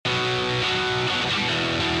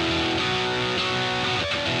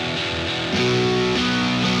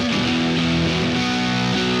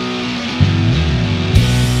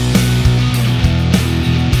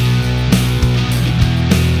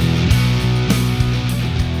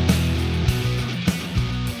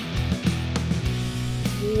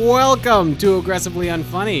Welcome to Aggressively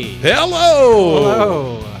Unfunny. Hello.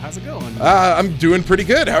 Hello. How's it going? I'm doing pretty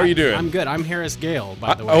good. How are you doing? I'm good. I'm Harris Gale,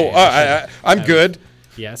 by the way. I'm good.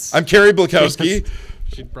 Yes. I'm Carrie Blakowski.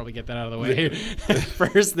 Should probably get that out of the way.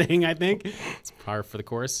 First thing, I think. It's par for the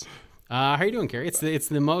course. How are you doing, Carrie? It's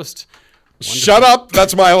the most... Shut up.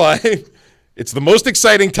 That's my line. It's the most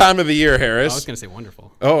exciting time of the year, Harris. I was going to say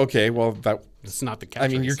wonderful. Oh, okay. Well, It's not the catchphrase. I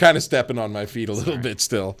mean, you're kind of stepping on my feet a little bit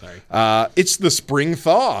still. Sorry. It's the spring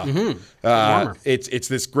thaw. Warmer. It's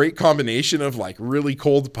this great combination of like really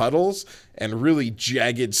cold puddles and really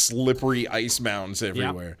jagged, slippery ice mounds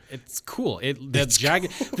everywhere. Yeah, it's cool.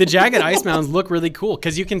 The jagged ice mounds look really cool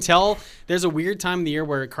because you can tell there's a weird time of the year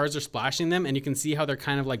where cars are splashing them, and you can see how they're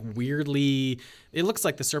kind of like weirdly. It looks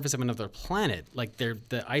like the surface of another planet. Like the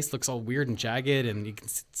ice looks all weird and jagged, and you can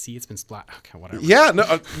see it's been splashed. Okay, whatever. Yeah,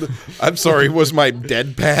 no, I'm sorry. Was my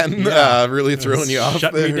deadpan really throwing you off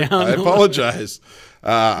shut there? me down. I apologize.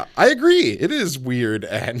 I agree. It is weird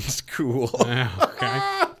and cool. Okay.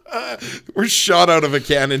 We're shot out of a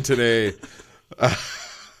cannon today.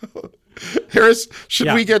 Harris,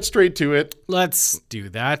 should we get straight to it? Let's do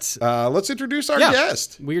that. Let's introduce our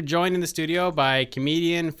guest. We're joined in the studio by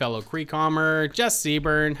comedian, fellow Creekomer, Jess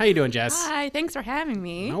Seaburn. How you doing, Jess? Hi, thanks for having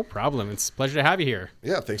me. No problem. It's a pleasure to have you here.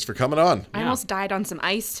 Yeah, thanks for coming on. I almost died on some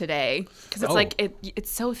ice today because it's like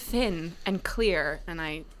it's so thin and clear, and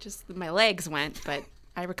my legs went, but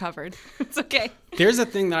I recovered. It's okay. There's a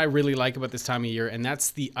thing that I really like about this time of year, and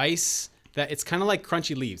that's the ice. That it's kind of like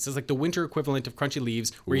crunchy leaves. It's like the winter equivalent of crunchy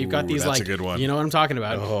leaves, where you've got these that's like, a good one. you know what I'm talking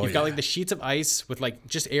about. Oh, You've got like the sheets of ice with like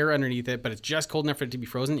just air underneath it, but it's just cold enough for it to be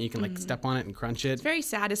frozen. You can like step on it and crunch it. It's very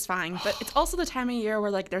satisfying, but it's also the time of year where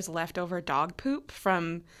like there's leftover dog poop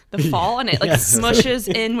from the fall, and it like smushes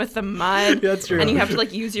in with the mud. That's true. And you have to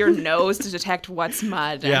like use your nose to detect what's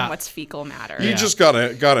mud Yeah. and what's fecal matter. You just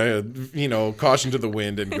gotta caution to the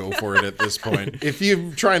wind and go for it at this point. If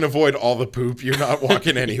you try and avoid all the poop, you're not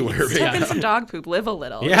walking anywhere. Step in some dog poop, live a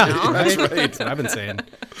little. Yeah, You know? right? That's what I've been saying.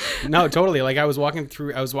 No, totally. Like I was walking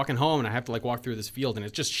home, and I have to like walk through this field, and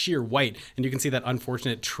it's just sheer white, and you can see that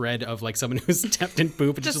unfortunate tread of like someone who's stepped in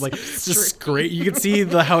poop. It's just great. You can see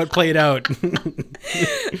how it played out.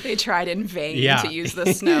 They tried in vain to use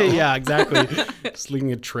the snow. Yeah, exactly. Just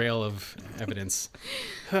leaving a trail of evidence.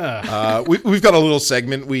 We've got a little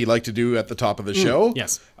segment we like to do at the top of the show.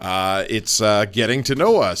 Yes. It's getting to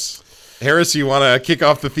know us. Harris, you want to kick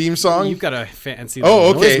off the theme song? You've got a fancy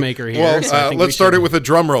okay. noisemaker here. Well, so I think let's start it with a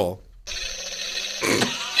drum roll.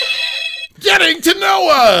 Getting to know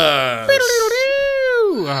us!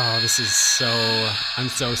 Oh, this is so... I'm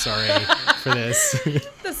so sorry for this.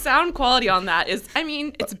 The sound quality on that is, I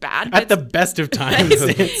mean, it's bad. At the best of times.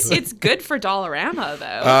 It's good for Dollarama,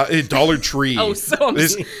 though. A Dollar Tree. Oh, so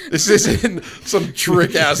this isn't some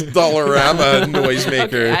trick-ass Dollarama noisemaker.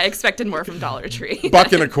 Okay, I expected more from Dollar Tree.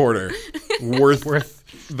 $1.25. Worth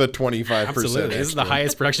the 25%. Absolutely. This is the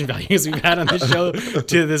highest production values we've had on this show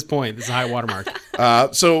to this point. This is a high watermark.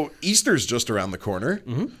 So Easter's just around the corner.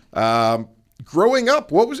 Growing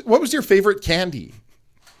up, what was your favorite candy?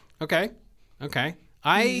 Okay.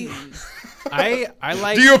 I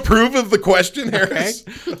like... Do you approve of the question, Harris?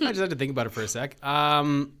 Okay. I just had to think about it for a sec.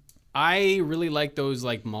 I really like those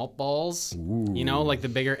like malt balls. Ooh. You know, like the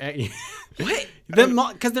bigger... What?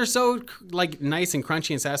 Because they're so like nice and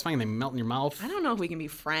crunchy and satisfying, and they melt in your mouth. I don't know if we can be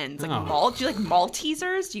friends. Like Oh. malt? Do you like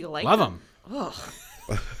Maltesers? Do you like Love them. Ugh.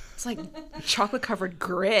 It's like chocolate-covered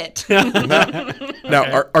grit.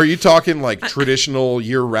 Now, are you talking like traditional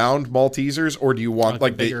year-round Maltesers, or do you want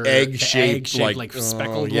like the egg-shaped like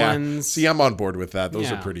speckled ones? See, I'm on board with that. Those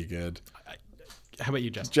Yeah. are pretty good. How about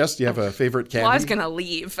you, Jess? Jess, do you have a favorite candy? Well, I was gonna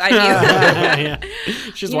leave. I mean, Yeah.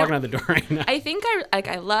 She's walking out the door right now. I think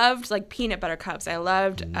I loved like peanut butter cups. I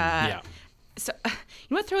loved. Yeah. So, you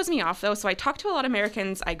know what throws me off though? So I talk to a lot of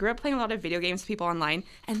Americans. I grew up playing a lot of video games with people online,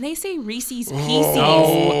 and they say Reese's Pieces.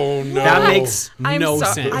 Oh no! That makes no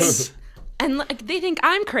so- sense. And like they think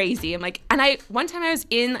I'm crazy. I'm like, one time I was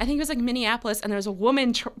in, I think it was like Minneapolis, and there was a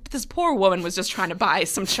woman. This poor woman was just trying to buy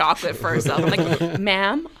some chocolate for herself. I'm like,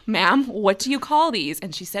 ma'am, what do you call these?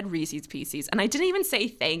 And she said Reese's Pieces, and I didn't even say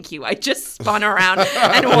thank you. I just spun around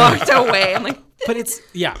and walked away. I'm like. But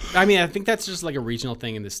I mean, I think that's just like a regional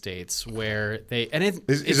thing in the States where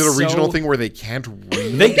is it a regional thing where they can't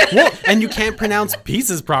read? And you can't pronounce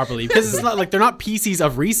pieces properly because it's not like they're not pieces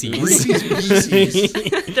of Reese's. Reese's Pieces.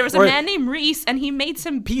 There was a man named Reese, and he made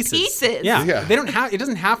some pieces. Yeah. They don't have. It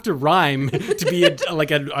doesn't have to rhyme to be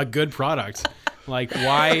a good product. Like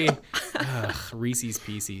why Reese's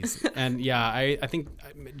Pieces? And yeah, I think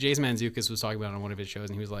Jason Mantzoukas was talking about it on one of his shows,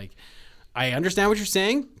 and he was like, I understand what you're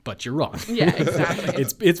saying, but you're wrong. Yeah, exactly.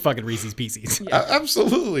 It's fucking Reese's Pieces.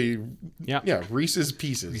 Absolutely. Yeah. Yeah, Reese's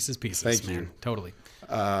Pieces. Reese's Pieces, Thank man. you. Totally.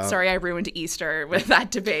 Sorry, I ruined Easter with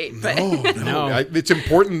that debate. But No. It's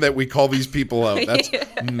important that we call these people out. That's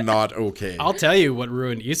not okay. I'll tell you what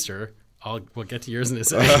ruined Easter. We'll get to yours in a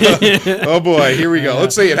second. Oh boy, here we go.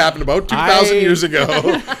 Let's say it happened about 2,000 years ago.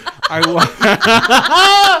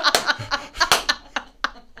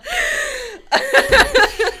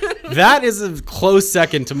 That is a close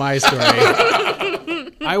second to my story.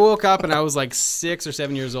 I woke up and I was like 6 or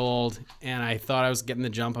 7 years old, and I thought I was getting the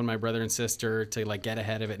jump on my brother and sister to like get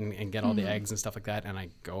ahead of it and get all the eggs and stuff like that. And I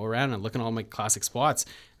go around and look at all my classic spots.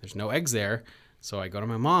 There's no eggs there. So I go to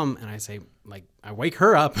my mom and I say, like, I wake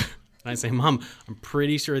her up and I say, Mom, I'm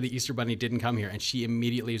pretty sure the Easter Bunny didn't come here. And she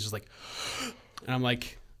immediately is just like, and I'm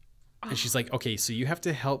like, and she's like, okay, so you have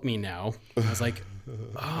to help me now. And I was like,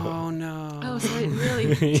 oh no. oh, so it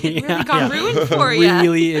really got ruined for you.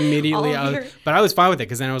 Really immediately. All of your- But I was fine with it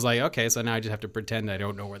because then I was like, okay, so now I just have to pretend I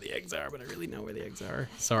don't know where the eggs are, but I really know where the eggs are.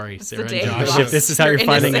 Sorry, Sarah day and you Josh, lost if this is how your you're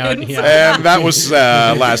finding out. innocence. Yeah. And that was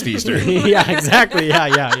last Easter. Yeah, exactly.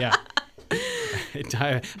 Yeah.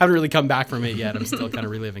 I haven't really come back from it yet. I'm still kind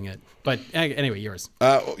of reliving it. But anyway, yours.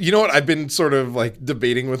 You know what? I've been sort of like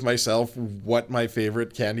debating with myself what my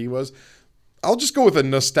favorite candy was. I'll just go with a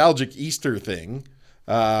nostalgic Easter thing.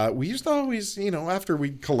 We used to always, after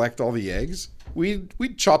we'd collect all the eggs,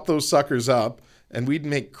 we'd chop those suckers up and we'd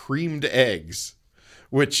make creamed eggs,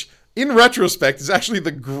 which in retrospect is actually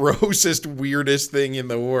the grossest, weirdest thing in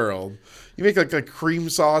the world. You make like a cream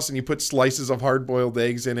sauce and you put slices of hard-boiled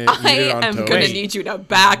eggs in it. And I eat it on am toast. going to need you to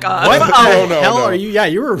back up. What no, the hell no. are you? Yeah,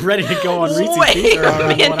 you were ready to go on Reese's Wait Pieces a on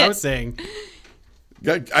what I minute. was saying.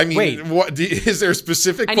 I mean, Wait. what is there a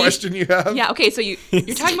specific question you have? Yeah, okay, so you're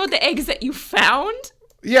talking about the eggs that you found?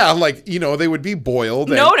 Yeah, like, they would be boiled.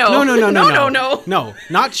 No. No,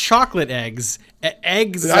 not chocolate eggs.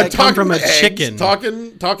 Eggs I'm that come from a eggs, chicken.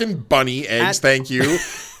 Talking bunny eggs, thank you.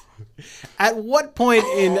 At what point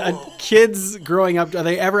in a kids growing up are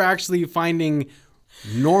they ever actually finding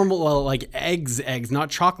normal like eggs, not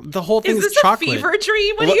chocolate? The whole thing Is is this chocolate. a fever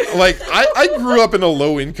dream? What do you... Like, I grew up in a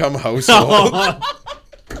low-income household.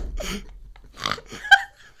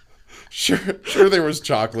 Sure there was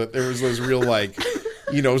chocolate. There was those real, like,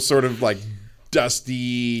 sort of like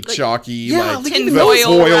dusty, chalky, like tin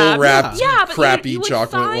foil wrapped, Yeah, but crappy you would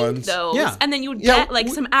chocolate find ones. those, Yeah. and then you would Yeah, get like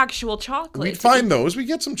some actual chocolate. We'd find those. We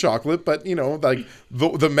get some chocolate, but like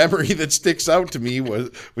the memory that sticks out to me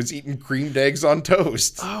was eating creamed eggs on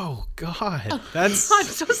toast. Oh God, that's I'm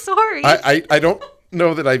so sorry. I don't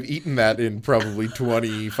know that I've eaten that in probably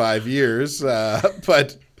 25 years,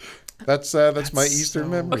 but that's my Easter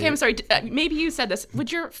memory. Okay, I'm sorry. Maybe you said this.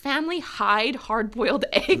 Would your family hide hard-boiled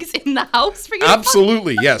eggs in the house for you?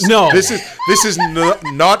 Absolutely, yes. No. This is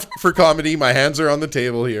not for comedy. My hands are on the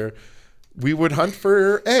table here. We would hunt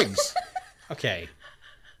for eggs. okay.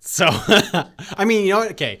 So, I mean, you know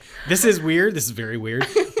what? Okay, this is weird. This is very weird.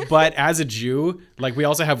 But as a Jew, like we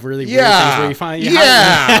also have really weird things where you find.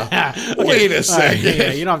 Yeah. Wait a second.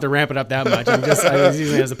 Yeah, you don't have to ramp it up that much. I was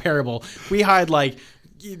using it as a parable. We hide like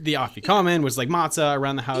the Afikomen, which is like matzah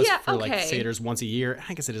around the house for like seders once a year.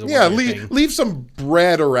 I guess it is a one-year thing. Leave some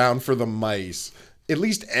bread around for the mice. At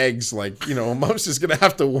least eggs, like, a mouse is going to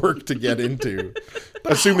have to work to get into.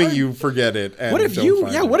 Assuming you forget it. And What if don't you?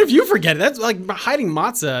 find Yeah, it. what if you forget it? That's like hiding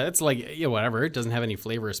matzah. It's like whatever. It doesn't have any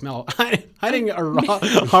flavor or smell. Hiding a raw,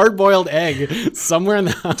 hard-boiled egg somewhere in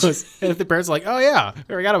the house, and if the parents are like, "Oh yeah, I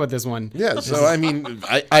forgot about this one." Yeah, so I mean,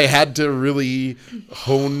 I had to really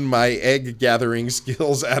hone my egg gathering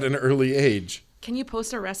skills at an early age. Can you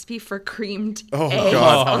post a recipe for creamed Oh eggs?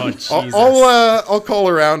 God! Oh, Jesus. I'll call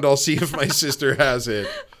around. I'll see if my sister has it.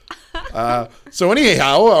 So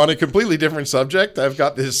anyhow, on a completely different subject, I've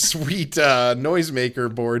got this sweet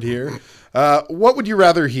noisemaker board here. What would you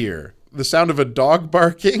rather hear? The sound of a dog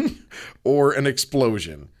barking or an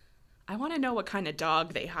explosion? I want to know what kind of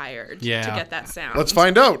dog they hired to Yeah. get that sound. Let's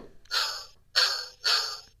find out.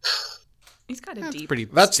 He's got a deep. Pretty.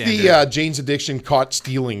 That's standard. the Jane's Addiction caught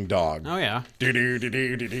stealing dog. Oh yeah.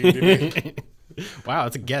 Do-do-do-do-do-do-do. Wow,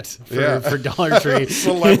 it's a get for, Yeah. for Dollar Tree.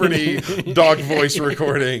 Celebrity dog voice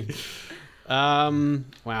recording.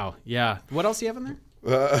 Wow. Yeah. What else do you have in there?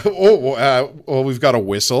 Well, we've got a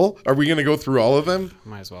whistle. Are we going to go through all of them?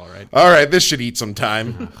 Might as well, right? All right, this should eat some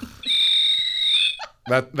time.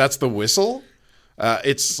 That's the whistle.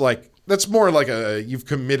 It's like that's more like you've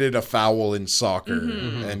committed a foul in soccer,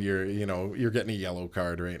 and you're getting a yellow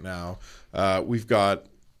card right now. We've got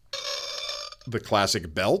the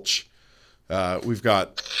classic belch. We've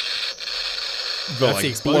got like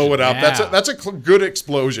the blow explosion. it up. Yeah. That's a good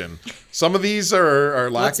explosion. Some of these are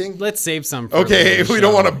lacking. Let's save some. For Okay, the we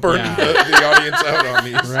don't show. want to burn Yeah. the audience out on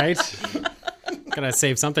these. Right? Gotta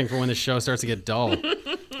save something for when the show starts to get dull.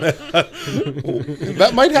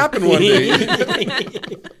 That might happen one day.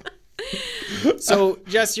 So,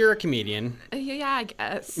 Jess, you're a comedian. Yeah, I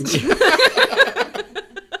guess.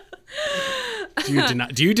 Do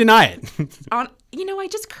you deny it? I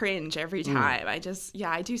just cringe every time.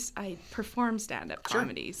 I perform stand-up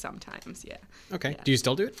comedy sometimes. Yeah. Okay. Do you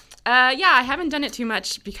still do it? Yeah, I haven't done it too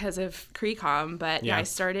much because of Crecom, but Yeah. I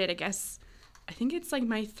started, I think it's like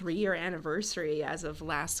my 3-year anniversary as of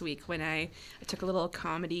last week when I took a little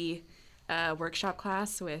comedy workshop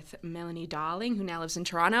class with Melanie Darling, who now lives in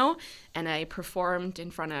Toronto, and I performed in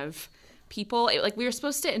front of people. We were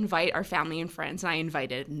supposed to invite our family and friends, and I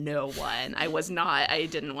invited no one. I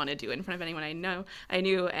didn't want to do it in front of anyone I knew,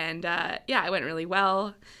 and it went really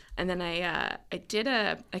well. And then I did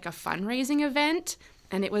a fundraising event,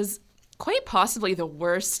 and it was quite possibly the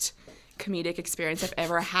worst comedic experience I've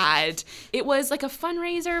ever had. It was like a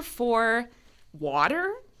fundraiser for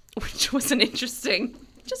water, which was an interesting,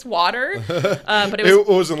 just water. But It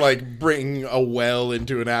wasn't like bringing a well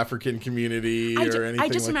into an African community or anything I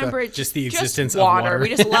just like remember that. Just the existence water. of water. We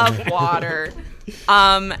just love water.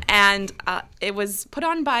 And it was put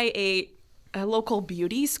on by a local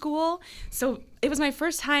beauty school. So it was my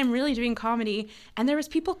first time really doing comedy, and there was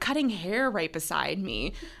people cutting hair right beside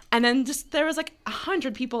me. And then there was like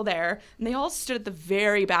 100 people there, and they all stood at the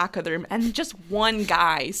very back of the room, and just one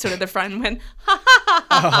guy stood at the front and went, ha ha ha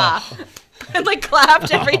ha ha. And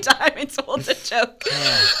clapped every time I told the joke.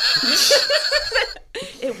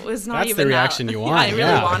 It was not That's even the reaction that. you Yeah, want. I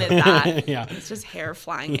really wanted that. Yeah. It's just hair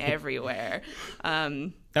flying everywhere.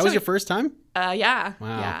 That was your first time? Yeah.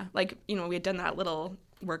 Wow. Yeah. We had done that little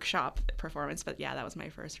workshop performance, but yeah, that was my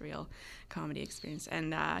first real comedy experience.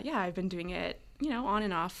 And I've been doing it, on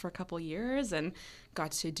and off for a couple years, and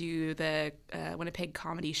got to do the Winnipeg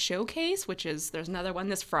Comedy Showcase, there's another one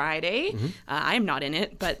this Friday. Mm-hmm. I am not in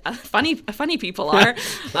it, but funny people are.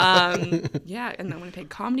 And the Winnipeg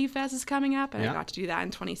Comedy Fest is coming up, and I got to do that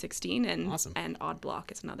in 2016. And Awesome. And Odd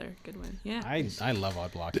Block is another good one. Yeah. I love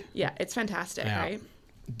Odd Block. Yeah, it's fantastic, Yeah. right?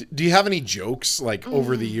 Do you have any jokes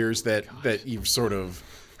over the years that you've sort of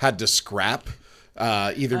had to scrap?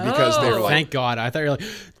 Either because they're like, Thank God. I thought you were like,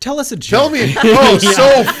 tell us a joke. tell me,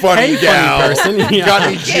 so funny, Hey, gal. funny person. Yeah. Got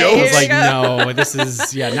any I jokes? was like, no, this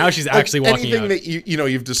is, now she's actually walking anything out. that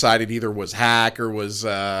you've decided either was hack or was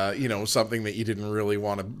something that you didn't really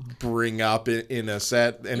want to bring up in a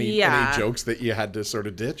set. Any jokes that you had to sort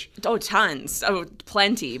of ditch? Oh, tons. Oh,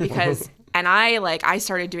 plenty. Because, and I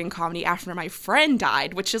started doing comedy after my friend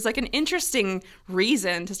died, which is an interesting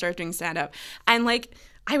reason to start doing stand-up. And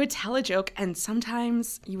I would tell a joke, and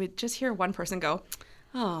sometimes you would just hear one person go,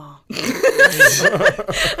 oh.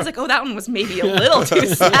 I was like, oh, that one was maybe a little too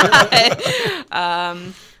sad.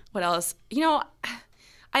 What else?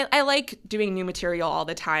 I like doing new material all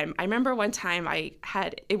the time. I remember one time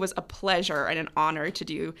it was a pleasure and an honor to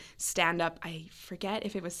do stand-up. I forget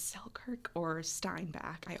if it was Selkirk or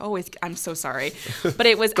Steinbach. I'm so sorry. But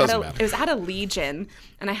it was at a Legion,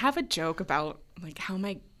 and I have a joke about how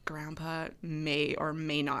my grandpa may or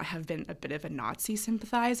may not have been a bit of a Nazi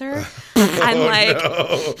sympathizer.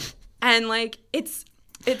 And it's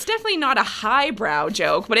definitely not a highbrow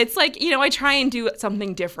joke, but it's I try and do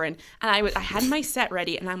something different. And I had my set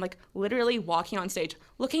ready, and I'm literally walking on stage,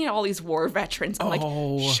 looking at all these war veterans.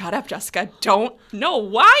 I'm shut up, Jessica. Don't know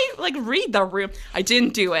why. Read the room. I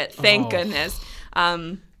didn't do it. Thank goodness.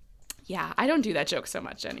 Yeah, I don't do that joke so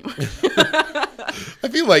much anymore. I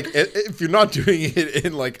feel like if you're not doing it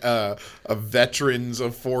in a Veterans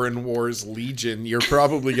of Foreign Wars Legion, you're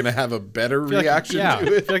probably going to have a better reaction to I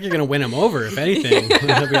it. feel like you're going to win them over, if anything.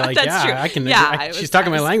 They'll be like, That's true. I can. Yeah, she's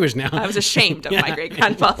talking my language now. I was ashamed of my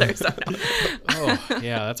great-grandfather. So no. Oh,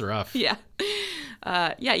 yeah, that's rough. Yeah.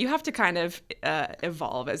 You have to kind of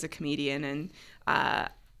evolve as a comedian, and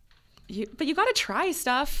but you got to try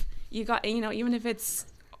stuff. You got, even if it's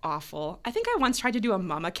awful. I think I once tried to do a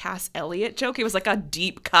Mama Cass Elliot joke. It was a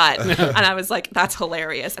deep cut, and I was like, "That's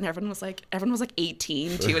hilarious!" And everyone was like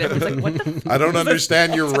 18 too, and everyone's like, "What the?" I don't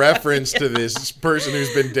understand your reference to this person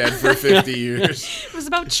who's been dead for 50 years. It was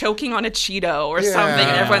about choking on a Cheeto or something,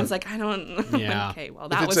 and everyone's like, "I don't." Yeah. Okay, well,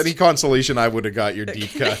 If that it's was. any consolation, I would have got your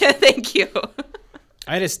deep cut. Thank you.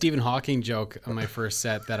 I had a Stephen Hawking joke on my first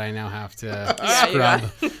set that I now have to Yeah.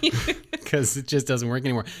 scrub because it just doesn't work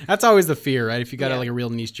anymore. That's always the fear, right? If you got Yeah. a real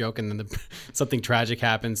niche joke and then something tragic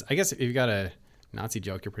happens, I guess if you got a Nazi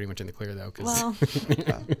joke, you're pretty much in the clear though.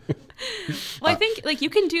 Well, I think like you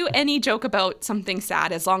can do any joke about something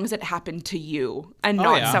sad as long as it happened to you and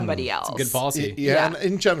not somebody else. It's a good policy. Yeah, and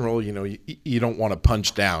in general, you don't want to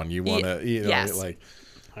punch down. You want to, yes. like.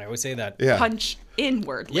 I always say that. Yeah. Punch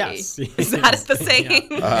inwardly. Yes. Is that the saying?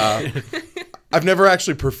 I've never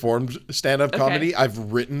actually performed stand-up comedy. I've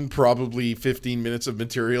written probably 15 minutes of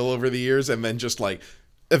material over the years and then just like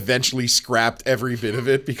eventually scrapped every bit of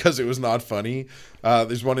it because it was not funny.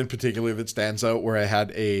 There's one in particular that stands out where I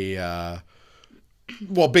had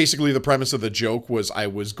basically the premise of the joke was I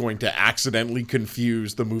was going to accidentally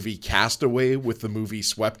confuse the movie Castaway with the movie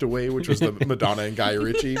Swept Away, which was the Madonna and Guy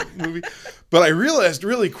Ritchie movie. But I realized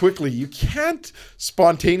really quickly you can't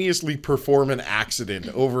spontaneously perform an accident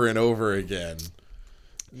over and over again.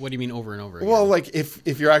 What do you mean over and over again? Well, like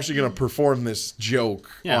if you're actually going to perform this joke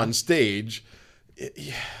on stage,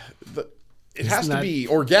 it has to be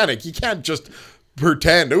organic. You can't just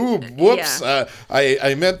pretend. Ooh, whoops! Yeah.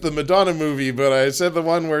 I meant the Madonna movie, but I said the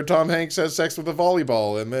one where Tom Hanks has sex with a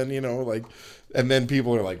volleyball, and then and then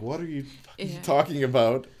people are like, "What are you talking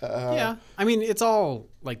about?" Yeah, I mean, it's all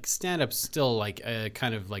like stand-up's still like a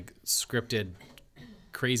kind of like scripted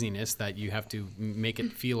craziness that you have to make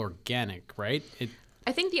it feel organic, right?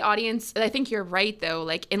 I think the audience, I think you're right though,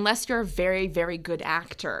 like unless you're a very, very good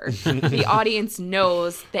actor, the audience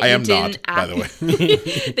knows that you didn't by the way.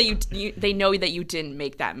 that they know that you didn't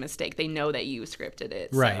make that mistake. They know that you scripted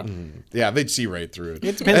it. So. Right. Yeah, they'd see right through it.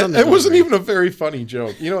 It depends on the It wasn't delivery. even a very funny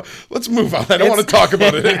joke. Let's move on. I don't want to talk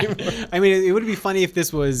about it anymore. I mean, it would be funny if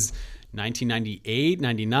this was 1998,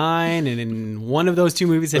 99, and then one of those two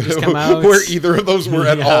movies had just come out. Where either of those were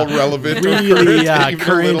at all relevant. Really, even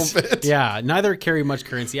current. a little bit. Yeah, neither carry much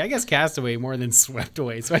currency. I guess Castaway more than Swept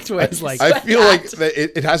Away. Swept Away is like... I feel like that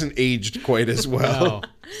it hasn't aged quite as well.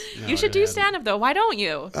 You should do stand-up though. Why don't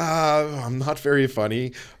you? I'm not very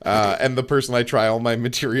funny. And the person I try all my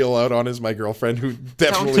material out on is my girlfriend, who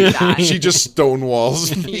definitely, do that. she just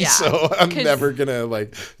stonewalls me. Yeah, So I'm 'cause- never going to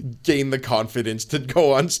gain the confidence to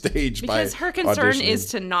go on stage Because by her concern auditioning. is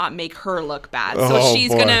to not make her look bad. So Oh, she's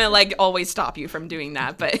boy. gonna always stop you from doing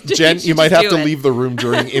that. But Jen, should you might just have do to it. leave the room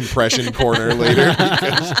during impression corner later.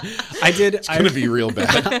 I did... It's going to be real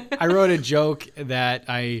bad. I wrote a joke that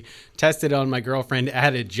I tested on my girlfriend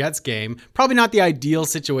at a Jets game. Probably not the ideal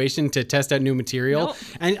situation to test out new material. Nope.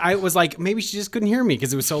 And I was like, maybe she just couldn't hear me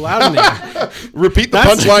because it was so loud in there. Repeat the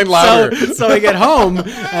punchline louder. So I get home,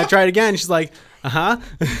 I try it again. She's like, uh-huh.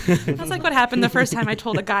 That's like what happened the first time I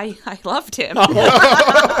told a guy I loved him. Oh.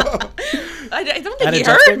 I don't At think a he Jets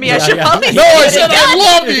heard game? me. I Yeah, should yeah. probably No, I say said it I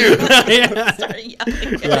love you. again. Sorry,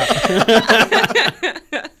 yelling.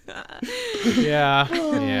 Yeah.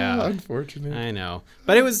 Yeah. Unfortunate. I know.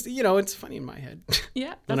 But it was, it's funny in my head.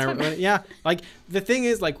 Yeah, When that's I, fine. yeah, like the thing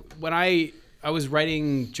is, like when I was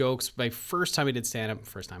writing jokes, my first time I did stand up,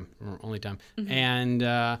 only time, and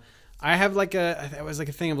I have that was like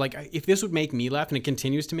a thing of like, if this would make me laugh and it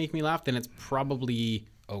continues to make me laugh, then it's probably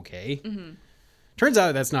okay. Turns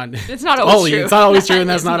out that's not. It's not always true. It's not always true, and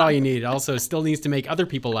that's It's not not. all you need. It also still needs to make other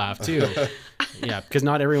people laugh too. Yeah, because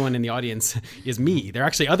not everyone in the audience is me. There are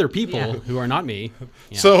actually other people who are not me.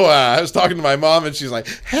 Yeah. So I was talking to my mom, and she's like,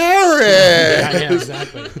 Harris, yeah,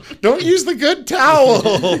 exactly. don't use the good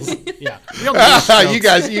towels. Yeah, real niche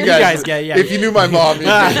jokes. you guys get, yeah. If you knew my mom,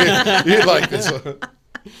 you'd like this.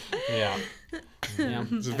 Yeah. Yeah.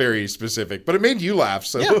 It's very specific, but it made you laugh.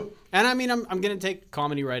 So Yeah. And I mean, I'm going to take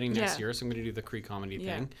comedy writing next Yeah. year, so I'm going to do the Cree comedy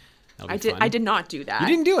Yeah. thing. That'll I be did. fun. I did not do that. You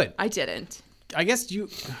didn't do it. I didn't. I guess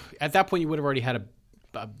at that point, you would have already had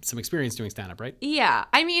some experience doing stand-up, right? Yeah.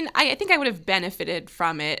 I mean, I think I would have benefited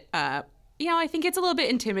from it. I think it's a little bit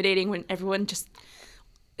intimidating when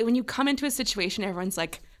when you come into a situation, everyone's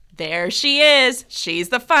like, there she is. She's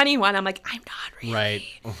the funny one. I'm like, I'm not really. Right.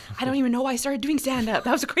 I don't even know why I started doing stand-up.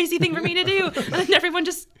 That was a crazy thing for me to do. And then everyone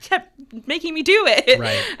just kept making me do it.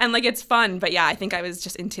 Right. And it's fun. But yeah, I think I was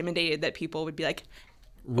just intimidated that people would be like,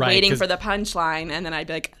 Right. waiting for the punchline, and then I'd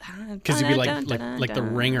be like, Because you'd be like the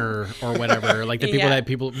ringer or whatever, like the people Yeah. that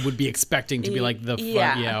people would be expecting to be like the fun.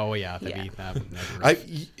 Yeah. Yeah. Oh yeah. That'd Yeah. be that'd be rough.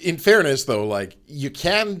 in fairness, though, you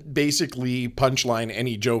can basically punchline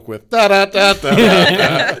any joke with da da da da.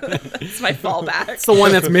 da. It's my fallback. It's the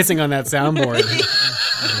one that's missing on that soundboard.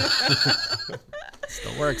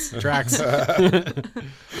 Still works. Tracks.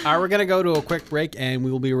 We're gonna go to a quick break, and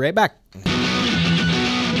we will be right back.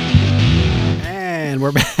 And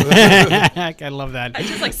we're back. I love that. I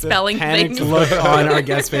just like spelling Panicked things. look on our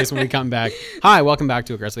guest face when we come back. Hi, welcome back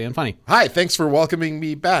to Aggressively Unfunny. Hi, thanks for welcoming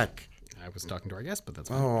me back. I was talking to our guest, but that's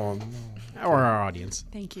fine. Oh no. Or our audience.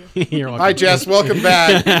 Thank you. You're welcome. Hi, Jess. Welcome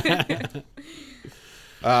back.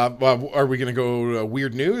 Well, are we going to go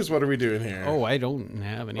weird news? What are we doing here? Oh, I don't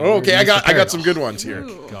have any. Oh, okay. I got prepared. some good ones here.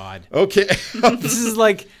 Ooh. God, Okay. this is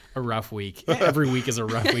like a rough week. Every week is a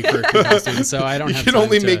rough week for contestants, so I don't You have can time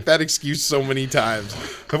only to- make that excuse so many times.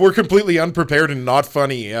 We're completely unprepared and not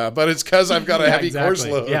funny, but it's because I've got a Yeah, heavy course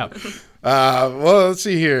exactly. load. Yeah. Well, let's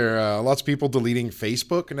see here. Lots of people deleting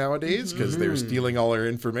Facebook nowadays because they're stealing all our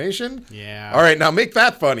information. Yeah. All right, now make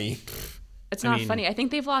that funny. It's not mean- funny. I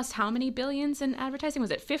think they've lost how many billions in advertising?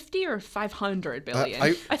 Was it 50 or 500 billion?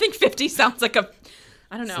 I- I think 50 sounds like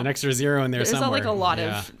I don't know. An extra zero in there There's somewhere. like a lot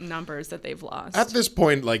Yeah. of numbers that they've lost. At this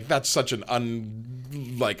point, like that's such an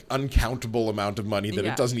uncountable amount of money that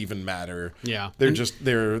Yeah. it doesn't even matter. Yeah. They're And- just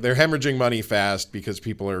they're hemorrhaging money fast because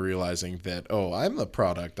people are realizing that I'm the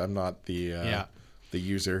product, I'm not the the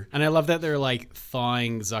user. And I love that they're like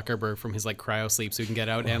thawing Zuckerberg from his like cryo sleep so he can get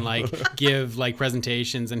out and like give like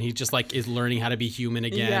presentations, and he just like is learning how to be human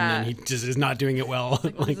again, Yeah. and he just is not doing it well.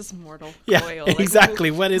 What is this mortal yeah, coil? Like, exactly.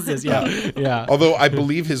 What is this? Yeah, yeah. Although I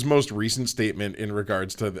believe his most recent statement in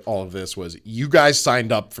regards to all of this was, "You guys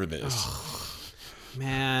signed up for this."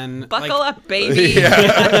 Man, Buckle like, up, baby.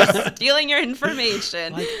 I'm stealing your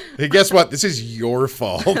information. Hey, guess what? This is your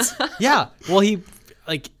fault. yeah. Well,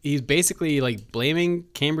 he's basically like blaming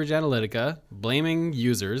Cambridge Analytica, blaming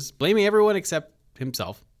users, blaming everyone except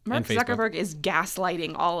himself. Mark and Facebook. Zuckerberg is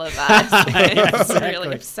gaslighting all of us. It's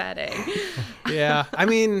really upsetting. Yeah, I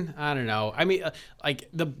mean, I don't know. I mean, like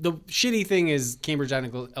the shitty thing is Cambridge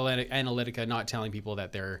Analytica not telling people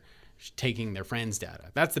that they're taking their friends' data.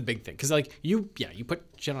 That's the big thing. Because like you put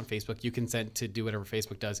shit on Facebook, you consent to do whatever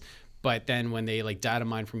Facebook does, but then when they like data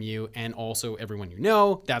mine from you and also everyone you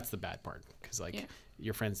know, that's the bad part. Because like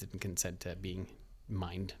your friends didn't consent to being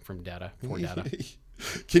mined from data for data.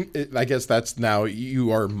 I guess that's now you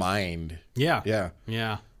are mined. Yeah. Yeah.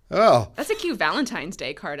 Yeah. Oh, That's a cute Valentine's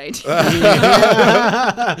Day card idea.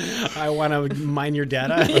 I want to mine your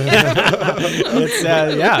data. It's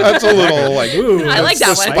yeah. that's a little like. Ooh, I like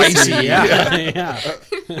that that's one. spicy. Yeah.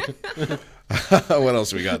 What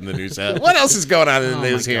else we got in the news? What else is going on in the Oh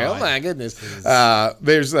news my here? God. Oh my goodness!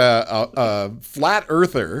 There's a flat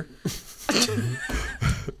earther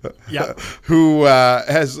Yeah. who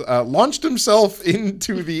has launched himself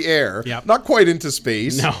into the air. Yep. Not quite into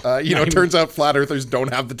space. No. Turns out flat earthers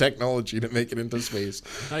don't have the technology to make it into space.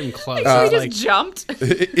 Not even close. So he just Like, jumped.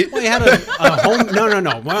 well, he had a home. No.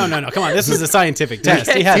 Come on. This was a scientific test.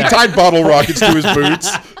 He had He a, tied bottle rockets to his boots.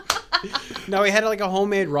 no. He had like a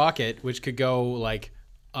homemade rocket which could go like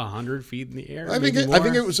 100 feet in the air. I think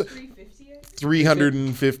it was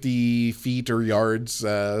 350 feet or yards,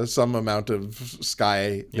 some amount of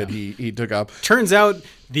sky that he took up. Turns out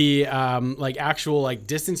the like actual like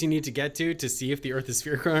distance you need to get to see if the Earth is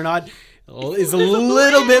spherical or not is a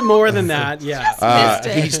little bit more than that. Yeah. Missed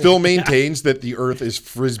it. He still maintains that the Earth is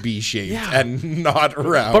frisbee shaped and not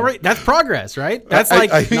round. But right, that's progress, right? That's I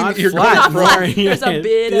like think not you're flat. going Not flat. There's a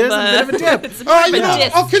bit There's of a bit of a dip. It's more of a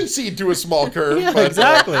disc. I'll concede to a small curve, Yeah, but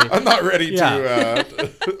exactly. I'm not ready Yeah.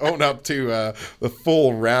 to own up to the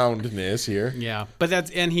full roundness here. Yeah, but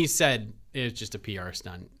and he said it's just a PR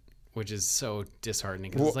stunt, which is so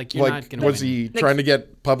disheartening. 'Cause it's like you're not gonna. was win. he trying to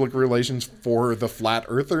get public relations for the flat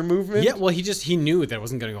earther movement? Yeah, well, he knew that it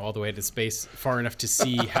wasn't going to go all the way to space far enough to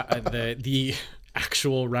see how, the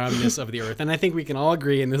actual roundness of the Earth, and I think we can all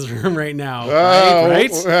agree in this room right now,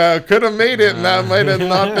 right? Could have made it, and that might have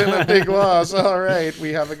not been a big loss. All right,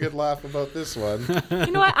 we have a good laugh about this one.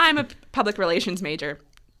 You know what? I'm a public relations major.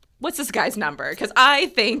 What's this guy's number? Because I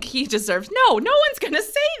think he deserves. No one's gonna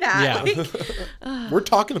say that. Yeah. Like, We're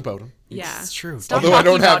talking about him. yeah, It's true. Stop Although I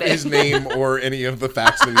don't talking have about it. his name or any of the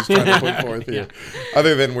facts that he's trying to put forth here.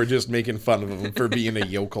 Other than we're just making fun of him for being a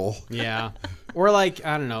yokel. Yeah. Or like,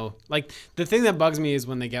 I don't know. Like the thing that bugs me is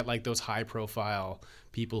when they get like those high profile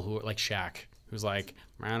people who are like Shaq, who's like,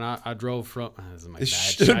 man, I drove from this is my bad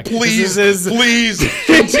Shaq. Please, This is- please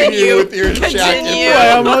continue with your Continue. Shaq.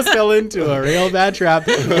 I almost fell into a real bad trap,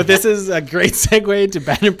 but this is a great segue into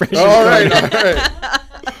bad impressions. All right.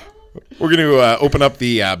 We're going to open up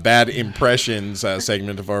the bad impressions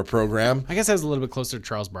segment of our program. I guess I was a little bit closer to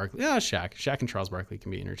Charles Barkley. Yeah, Shaq. Shaq and Charles Barkley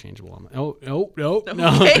can be interchangeable. No.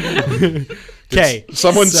 Okay. Okay.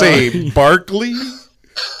 Someone So- say Barkley.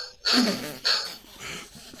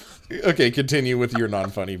 Okay, continue with your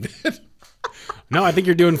non-funny bit. No, I think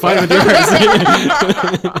you're doing fine with yours.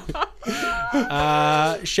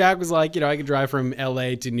 Shaq was like, I could drive from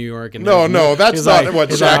LA to New York. And No, that's he's not what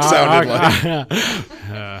Shaq sounded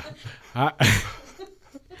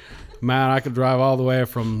Man, I could drive all the way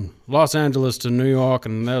from Los Angeles to New York,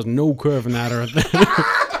 and there's no curve in that earth.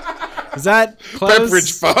 Is that close?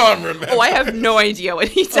 Pepperidge Farm, remember? Oh, I have no idea what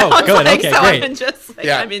he sounds good. like, Okay, so great. I'm just like,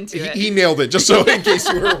 Yeah, I'm into it. he nailed it, just so in case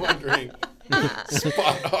you were wondering.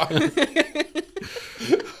 Spot on.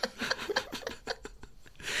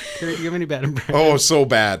 Kurt, do you have any bad impressions? Oh, so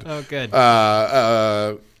bad. Oh, good.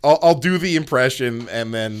 I'll do the impression,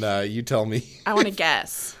 and then you tell me. I want to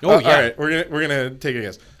guess. Oh, yeah. All right, we're gonna take a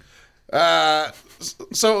guess.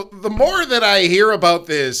 So the more that I hear about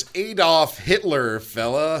this Adolf Hitler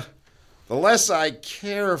fella, the less I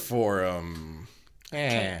care for him.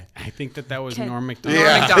 I think that was Okay. Norm Macdonald.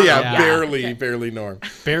 Yeah, McDonald. yeah, Yeah. barely Norm.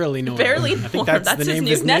 Barely Norm. Barely I think Norm. that's, That's the his name of new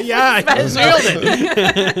his name. Netflix Yeah, I special. nailed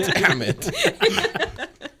it. Damn it!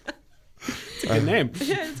 It's a good name.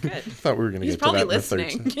 Yeah, it's good. I thought we were gonna He's get to probably that in the third listening.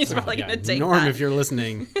 sentence. He's probably Yeah, going to take Norm, that. if you're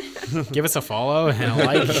listening, give us a follow and a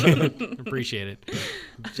like. Appreciate it.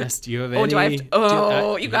 Just, do you have any? do I have to?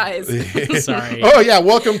 Oh, you guys. Sorry. Oh yeah,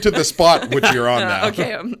 welcome to the spot which you're on now.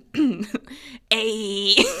 Okay.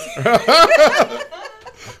 A.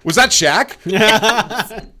 Was that Shaq?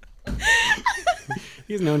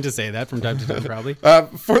 He's known to say that from time to time, probably.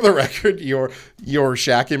 For the record, your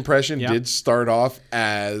Shaq impression Yeah. did start off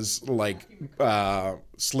as like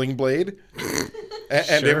Sling Blade,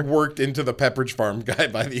 and Sure. it worked into the Pepperidge Farm guy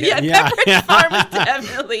by the Yeah, end. Yeah. Pepperidge Farm is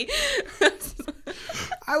definitely.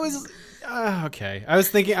 I was okay.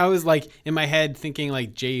 I was like in my head thinking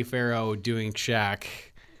like Jay Farrow doing Shaq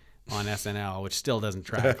on SNL, which still doesn't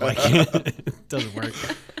track. Like, it doesn't work.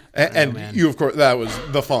 And man. you, of course, that was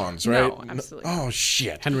the Fonz, right? No, absolutely. Oh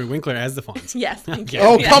shit! Henry Winkler as the Fonz. Yes. Thank you.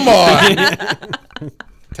 Oh Yeah. come on!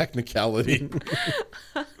 Technicality.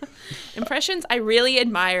 Impressions, I really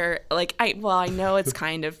admire. Like, I know it's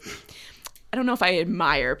kind of. I don't know if I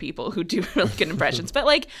admire people who do really good impressions, but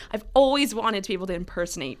like I've always wanted to be able to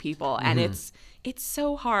impersonate people, and it's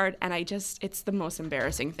so hard, and it's the most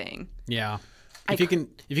embarrassing thing. Yeah. If you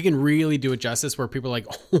can really do it justice, where people are like,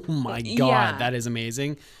 oh my god, Yeah. that is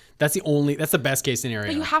amazing. That's the best case scenario.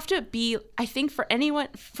 But you have to be, I think, for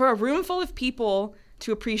a room full of people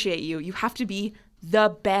to appreciate you, you have to be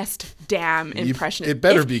the best damn impressionist. it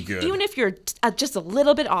better be good. Even if you're just a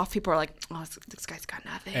little bit off, people are like, oh, this guy's got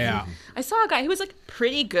nothing. Yeah. I saw a guy who was like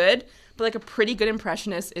pretty good, but like a pretty good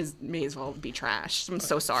impressionist may as well be trash. I'm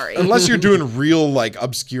so sorry. Unless you're doing real like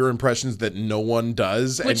obscure impressions that no one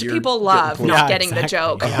does, and Which you're people getting love, close. not Yeah, getting the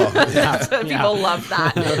exactly. joke. People love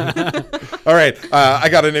that. All right, I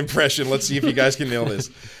got an impression. Let's see if you guys can nail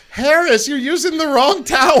this. Harris, you're using the wrong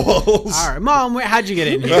towels. All right, Mom, how'd you get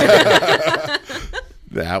in here?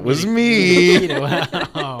 That was me. You know,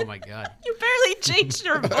 oh my god. You barely changed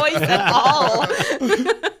your voice at all.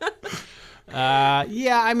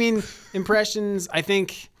 Yeah, I mean, impressions, I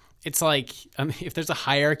think it's like, if there's a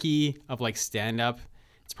hierarchy of like stand-up,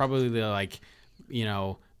 it's probably the like,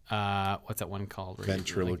 what's that one called? Where you- like,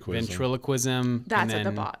 Ventriloquism. ventriloquism. That's and at the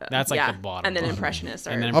then- bottom. That's like Yeah. the bottom. And then impressionists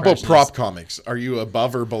are. And then How about impressionists. prop comics? Are you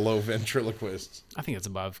above or below ventriloquists? I think it's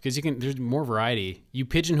above because there's more variety. You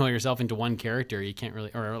pigeonhole yourself into one character. You can't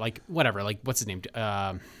really, or like whatever. Like what's his name?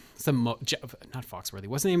 Not Foxworthy.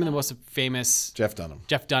 What's the name of the most famous? Jeff Dunham.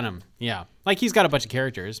 Jeff Dunham. Yeah, like he's got a bunch of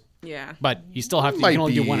characters, Yeah. but you still have to. You Might can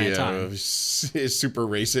only be do one at a time. super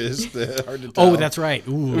racist. Hard to tell. Oh, that's right.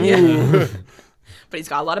 Ooh. But he's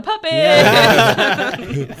got a lot of puppets.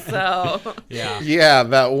 So. Yeah. Yeah,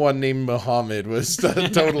 that one named Muhammad was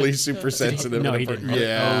totally super sensitive. No, he didn't.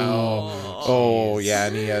 Yeah. Oh, yeah,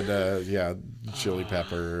 and he had chili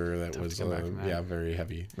pepper that was come back from that. very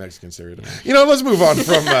heavy Mexican stereotype. Let's move on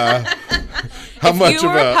from how much you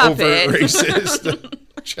of were a a puppet. overt racist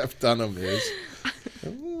Jeff Dunham is.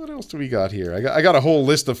 What else do we got here? I got a whole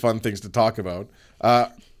list of fun things to talk about.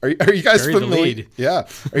 Are you guys Bury the familiar? lead. Yeah.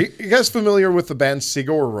 Are you guys familiar with the band Sigur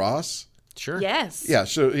Rós? Sure. Yes. Yeah,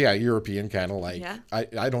 so European kind of like Yeah.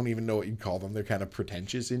 I don't even know what you'd call them. They're kind of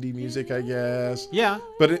pretentious indie music, I guess. Yeah.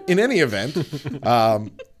 But in any event,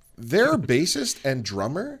 their bassist and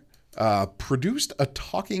drummer produced a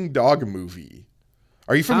talking dog movie.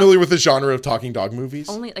 Are you familiar with the genre of talking dog movies?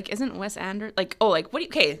 Only like isn't Wes Anderson like what do you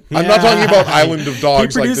okay? I'm not talking about Island of He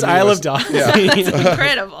Dogs. produced the Isle newest- of Dogs. Yeah. That's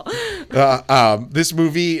incredible. This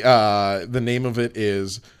movie, the name of it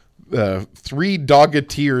is Three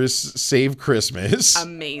Dogateers Save Christmas.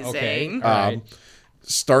 Amazing. Okay. All right.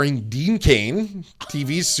 Starring Dean Cain,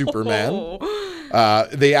 TV's Superman. Oh.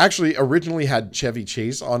 They actually originally had Chevy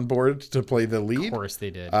Chase on board to play the lead. Of course they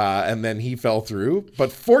did. And then he fell through.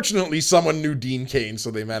 But fortunately, someone knew Dean Cain,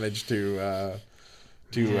 so they managed to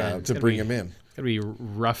bring him in. Gotta be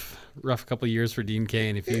rough couple of years for Dean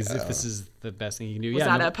Cain if this is the best thing he can do. Was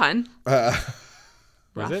that a pun?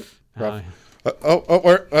 Was it?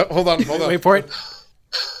 Hold on. Wait for it.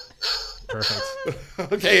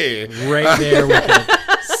 Perfect. Okay. Right there with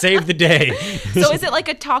it. Save the day. So is it like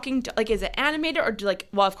a talking, like, is it animated or do like,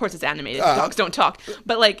 well, of course it's animated. Dogs don't talk.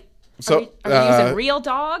 But like, So, are we using real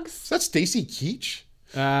dogs? Is that Stacy Keach?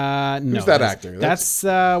 No. Who's that actor? That's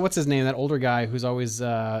what's his name? That older guy who's always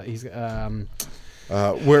he's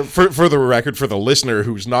Where for the record, for the listener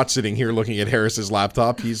who's not sitting here looking at Harris's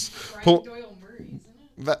laptop, he's Brian Doyle Murray,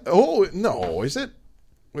 isn't it? oh no, is it?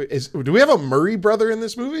 Do we have a Murray brother in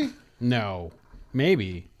this movie? no,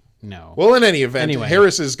 maybe no. Well, in any event, Anyway.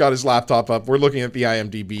 Harris has got his laptop up. We're looking at the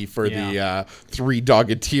IMDb for Yeah. the Three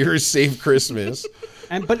Doggeteers Save Christmas.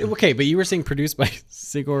 But you were saying produced by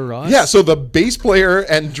Sigur Rós? Yeah, so the bass player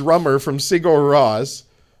and drummer from Sigur Rós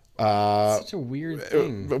Such a weird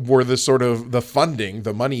thing. were the sort of the funding,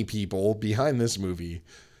 the money people behind this movie.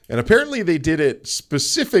 And apparently they did it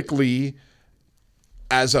specifically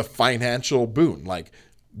as a financial boon. Like,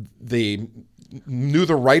 they knew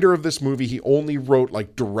the writer of this movie. He only wrote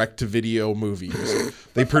like direct-to-video movies.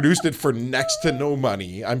 They produced it for next to no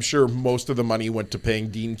money. I'm sure most of the money went to paying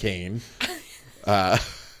Dean Cain.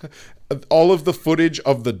 All of the footage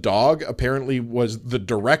of the dog apparently was the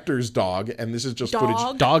director's dog, and this is just footage.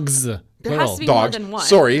 Dog? Dogs. There Plural. has to be Dogs. more than one.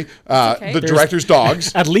 Sorry, okay. the director's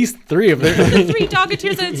dogs. At least 3 of them. Three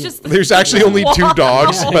Doggeteers and it's just... There's actually only 2 Wow.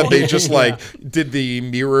 dogs, but they just like did the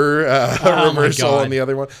mirror Oh my reversal God. on the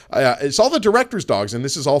other one. It's all the director's dogs, and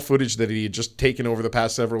this is all footage that he had just taken over the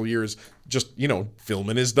past several years, just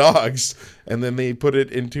filming his dogs, and then they put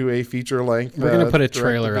it into a feature length. We're gonna put a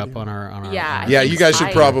trailer up on our. Yeah. Yeah, you guys should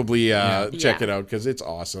I- probably check Yeah. it out because it's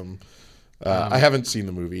awesome. I haven't seen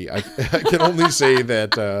the movie. I can only say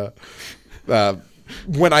that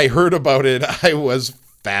when I heard about it, I was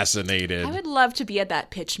fascinated. I would love to be at that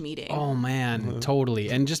pitch meeting. Oh man, totally.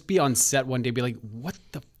 And just be on set one day, be like, what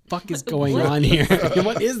the fuck is going on here?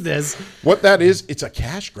 What is this? What that is, it's a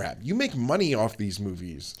cash grab. You make money off these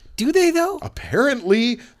movies. Do they though?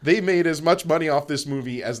 Apparently, they made as much money off this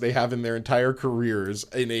movie as they have in their entire careers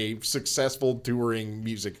in a successful touring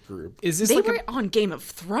music group. Is this They like were on Game of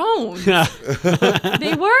Thrones. a?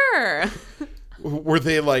 They were. Were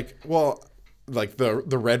they like the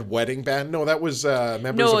Red Wedding Band? No, that was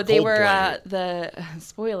members No, of they were Coldplay. the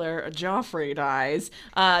spoiler. Joffrey dies.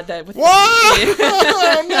 With What?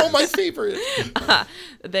 Oh, no, my favorite.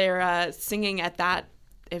 they're singing at that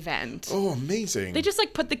event. Oh, amazing. They just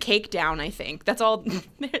like put the cake down. I think that's all.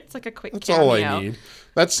 It's like a quick. That's cameo. all I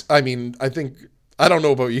need. I think, I don't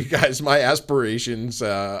know about you guys. My aspirations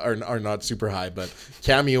are not super high, but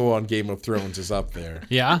cameo on Game of Thrones is up there.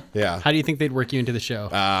 Yeah. Yeah. How do you think they'd work you into the show?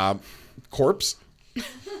 Corpse?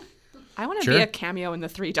 I want to Sure. be a cameo in the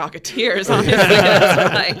Three Doggeteers. Honestly,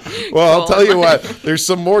 that's my Well, I'll goal. tell you what. There's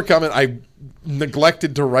some more coming. I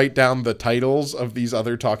neglected to write down the titles of these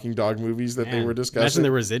other Talking Dog movies that they Man, were Imagine discussing. the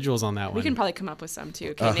residuals on that one. We can probably come up with some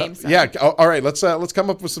too. Can you name some? Yeah. All right. Let's come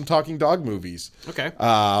up with some Talking Dog movies. Okay.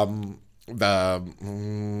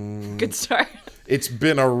 Good start. It's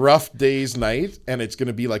been a rough day's night, and it's going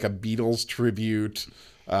to be like a Beatles tribute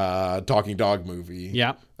Talking Dog movie.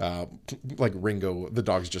 Yeah. Like Ringo. The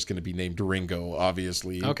dog's just going to be named Ringo,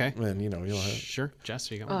 obviously. Okay. And you'll have. Sure. Jess,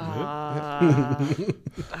 you go.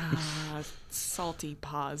 Salty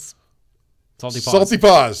paws. Salty paws. Salty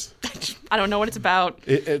Paws. I don't know what it's about.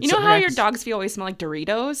 It's You know how your Rex. dogs feel always smell like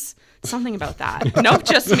Doritos? Something about that. Nope,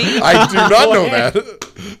 just me. I do not know ahead.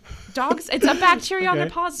 that. Dogs, it's a bacteria on their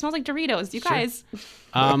Okay. paws. It smells like Doritos. You guys.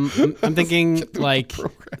 I'm thinking like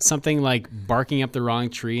something like barking up the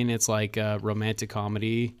wrong tree, and it's like a romantic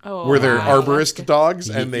comedy. Oh, Where they're wow. arborist dogs,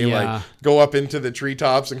 and they Yeah. like go up into the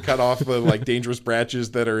treetops and cut off the like dangerous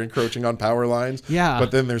branches that are encroaching on power lines. Yeah.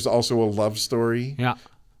 But then there's also a love story. Yeah.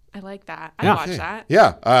 I like that. I Yeah. watch that.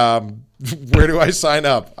 Yeah. Where do I sign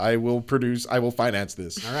up? I will finance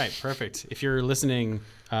this. All right. Perfect. If you're listening,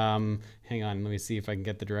 hang on. Let me see if I can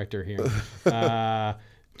get the director here.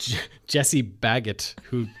 Jesse Baggett,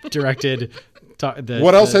 who directed.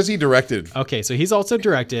 What else has he directed? Okay, so he's also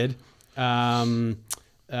directed Zombie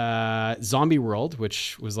World,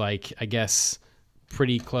 which was like, I guess,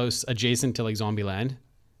 pretty close, adjacent to like Zombieland.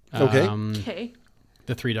 Okay. Okay.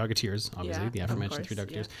 The Three Doggeteers, obviously, Yeah, the of aforementioned Three course,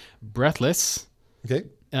 Doggeteers. Breathless, Okay.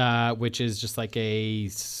 which is just like a.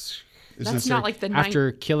 That's not like the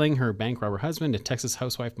After killing her bank robber husband, a Texas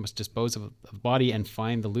housewife must dispose of the body and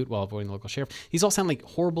find the loot while avoiding the local sheriff. These all sound like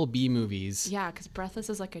horrible B movies. Yeah, because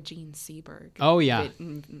Breathless is like a Gene Seberg. Oh, yeah.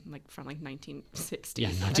 Like from like 1960. Yeah,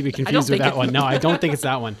 not to be I don't confused with think that one. No, I don't think it's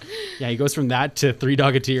that one. Yeah, he goes from that to Three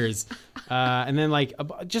Doggeteers. And then like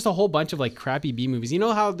just a whole bunch of like crappy B movies. You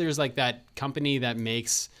know how there's like that company that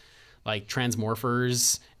makes like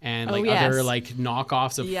Transmorphers and like yes. other like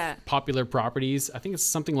knockoffs of Yeah. popular properties. I think it's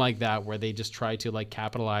something like that where they just try to like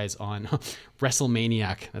capitalize on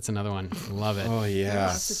WrestleManiac. That's another one. Love it. Oh yeah,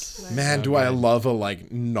 That's a- man, do I love a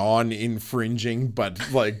like non-infringing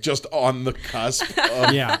but like just on the cusp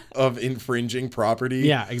of, Yeah. of infringing property.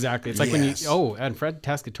 Yeah, exactly. It's like Yes. when you and Fred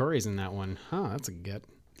Tascatore's in that one. Huh, that's a get.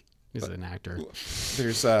 He's an actor.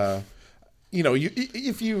 There's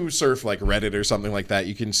if you surf like Reddit or something like that,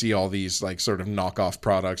 you can see all these like sort of knockoff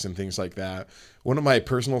products and things like that. One of my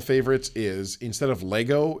personal favorites is instead of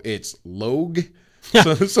Lego, it's Logue.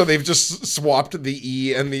 So they've just swapped the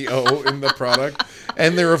E and the O in the product.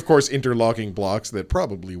 And they're, of course, interlocking blocks that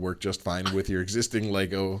probably work just fine with your existing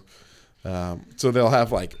Lego. So they'll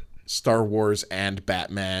have like Star Wars and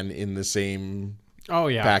Batman in the same Oh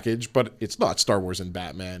yeah. package, but it's not Star Wars and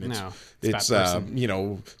Batman. It's, No, it's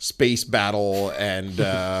Bat-Person. Space Battle and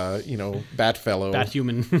Batfellow.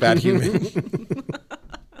 Bathuman. Bathuman.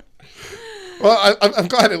 Well, I'm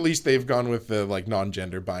glad at least they've gone with the like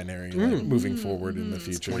non-gender binary like, moving forward in the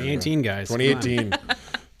future. 2018, guys. Come on. 2018.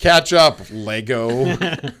 Catch up, Lego.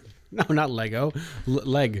 No, not Lego.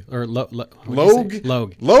 Leg or Logue.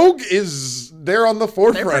 Logue. Logue is there on the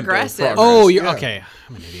forefront. of progressive. progress. Oh, you're Yeah. okay.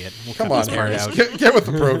 I'm an idiot. We'll Come cut on, this part Harris. out. Get with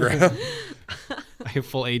the program. I have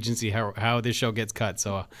full agency how this show gets cut,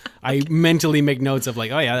 so I mentally make notes of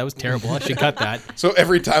like, oh yeah, that was terrible. I should cut that. So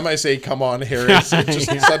every time I say "Come on, Harris," it just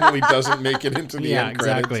suddenly doesn't make it into the Yeah, end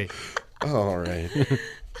credits. exactly. All right.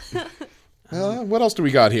 What else do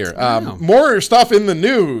we got here? know. More stuff in the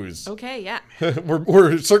news. Okay, yeah.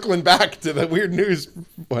 We're circling back to the weird news.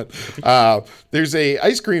 But there's a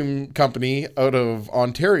ice cream company out of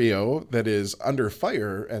Ontario that is under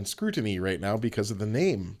fire and scrutiny right now because of the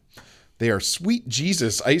name. They are Sweet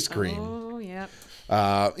Jesus Ice Cream. Oh, yeah.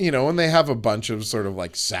 And they have a bunch of sort of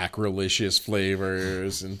like sacrilegious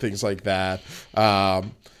flavors and things like that.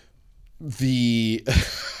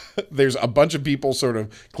 There's a bunch of people sort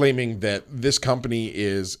of claiming that this company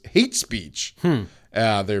is hate speech.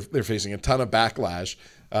 They're facing a ton of backlash.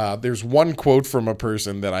 There's one quote from a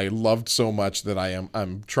person that I loved so much that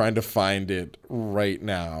I'm trying to find it right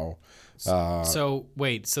now. So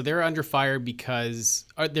wait, so they're under fire because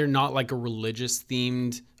they're not like a religious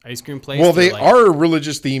themed ice cream place? Well, They're they like- are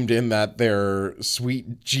religious themed in that they're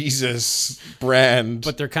Sweet Jesus brand.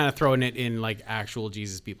 but they're kind of throwing it in like actual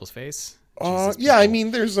Jesus people's face. Yeah, I mean,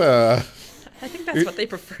 there's a. I think that's what they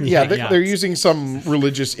prefer. Yeah, Yeah. they're using some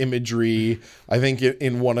religious imagery. I think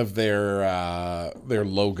in one of their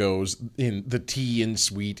logos, in the T in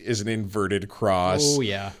sweet is an inverted cross. Oh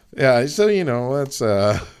yeah. Yeah, so that's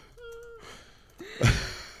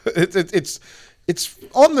it's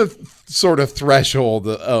on the sort of threshold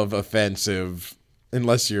of offensive,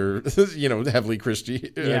 unless you're heavily Christian.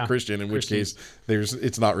 Yeah, Christian, in which Christians. case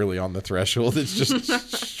it's not really on the threshold. It's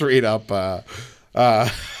just straight up.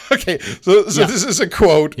 Okay, so Yeah. this is a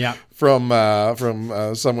quote Yeah. from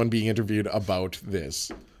someone being interviewed about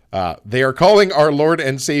this. They are calling our Lord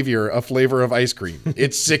and Savior a flavor of ice cream.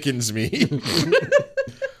 It sickens me.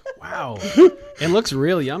 Wow. It looks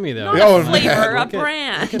real yummy though. Not Oh, a flavor, man, a look at-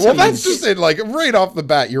 brand. Well, that's just it. Like right off the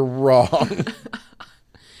bat, you're wrong.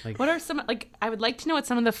 What are some, I would like to know what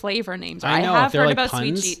some of the flavor names are. I know, have if they're heard like about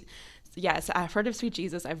puns. Sweet Jesus. Yes, I've heard of Sweet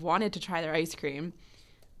Jesus. I've wanted to try their ice cream.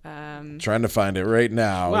 Trying to find it right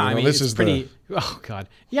now. Well, I mean, this it's is pretty. Oh god.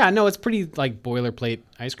 Yeah, no, it's pretty like boilerplate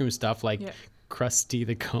ice cream stuff, like Yeah. Krusty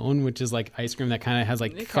the Cone, which is like ice cream that kind of has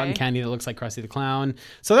like Okay. cotton candy that looks like Krusty the Clown.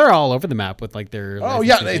 So they're all over the map with like their. Oh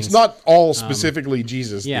yeah, licensing it's things. not all specifically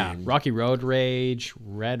Jesus Yeah, themed. Rocky Road Rage,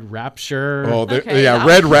 Red Rapture. Oh, Okay, yeah, yeah.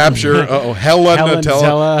 Red Rapture. Hella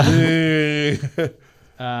Hella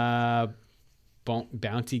Nutella.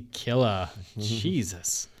 Bounty Killer.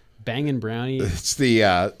 Jesus. Bangin' Brownie. It's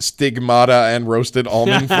the stigmata and roasted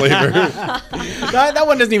almond flavor. that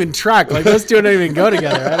one doesn't even track. Like those two don't even go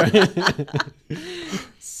together. I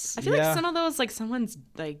feel Yeah. like some of those, like someone's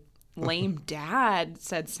like lame dad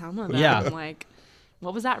said some of them. Yeah. Like,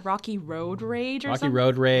 what was that? Rocky Road Rage or Rocky something?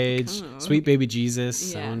 Road Rage, Sweet Baby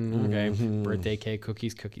Jesus. Yeah. Okay. Birthday cake,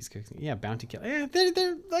 cookies. Yeah, Bounty Killer. Yeah,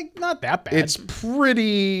 they're like not that bad. It's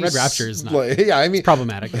pretty. Red Rapture is not- Yeah, I mean,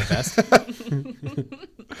 problematic at best.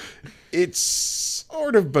 it's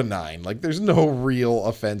sort of benign. Like, there's no real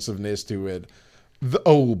offensiveness to it.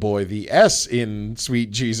 Oh boy, the S in Sweet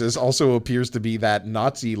Jesus also appears to be that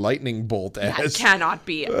Nazi lightning bolt That S. cannot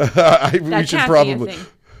be it. We That should can't be a probably. thing.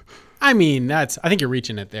 I mean, I think you're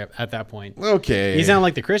reaching it there at that point. Okay. You sound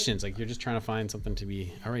like the Christians. Like you're just trying to find something to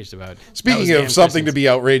be outraged about. Speaking Those of damn something to Christians. be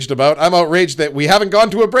outraged about, I'm outraged that we haven't gone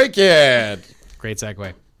to a break yet. Great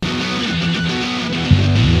segue. Back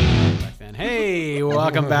then. Hey, welcome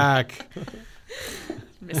Welcome back.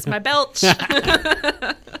 Miss my belch.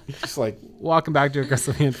 It's like Welcome back to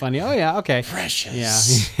Aggressively and Funny. Oh, yeah. Okay.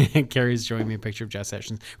 precious. Yeah. Carrie's showing me a picture of Jeff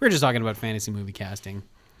Sessions. We were just talking about fantasy movie casting.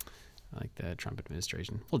 Like the Trump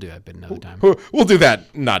administration. We'll do that bit another time. We'll do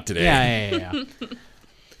that not today.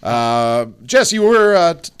 Yeah. Jess, you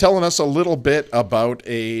were telling us a little bit about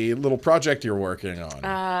a little project you're working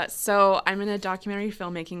on. So I'm in a documentary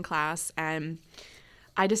filmmaking class, and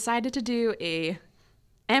I decided to do a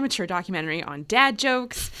amateur documentary on dad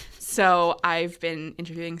jokes. So I've been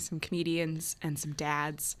interviewing some comedians and some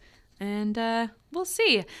dads, and we'll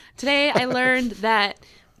see. Today I learned that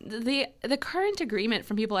the current agreement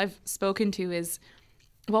from people I've spoken to is,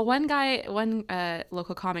 well, one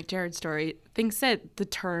local comic, Jared Story, thinks that the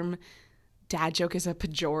term dad joke is a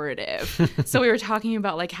pejorative. So we were talking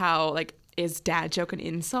about like how like, is dad joke an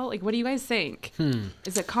insult? Like, what do you guys think?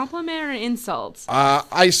 Is it a compliment or an insult?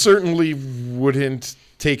 I certainly wouldn't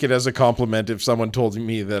take it as a compliment if someone told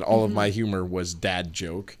me that all of my humor was dad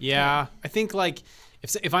joke. Yeah. I think like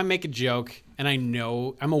if I make a joke and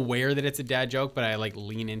I'm aware that it's a dad joke, but I like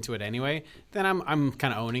lean into it anyway, then I'm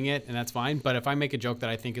kind of owning it, and that's fine. But if I make a joke that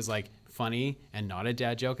I think is like funny and not a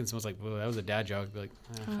dad joke, and someone's like, well, that was a dad joke, I'd be like,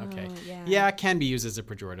 okay. Yeah, it can be used as a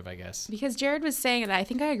pejorative, I guess. Because Jared was saying, and I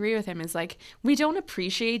think I agree with him, is like, we don't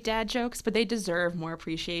appreciate dad jokes, but they deserve more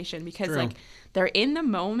appreciation because True. like they're in the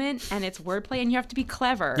moment and it's wordplay and you have to be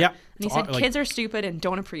clever. Yeah. And he said Like- kids are stupid and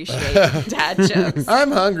don't appreciate dad jokes.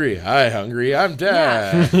 I'm hungry. Hi, hungry. I'm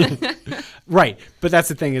dad. Right. But that's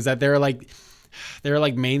the thing, is that there are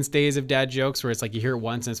like mainstays of dad jokes where it's like you hear it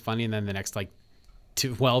once and it's funny, and then the next like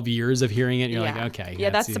 12 years of hearing it, you're like, okay. Yeah,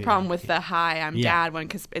 that's the problem with the "Hi, I'm Yeah. Dad" one,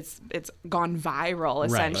 because it's gone viral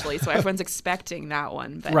essentially. So everyone's expecting that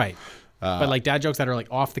one. But Right. But like dad jokes that are like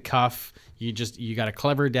off the cuff, you got a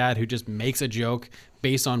clever dad who just makes a joke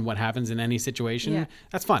based on what happens in any situation. Yeah.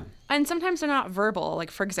 That's fun. And sometimes they're not verbal. Like,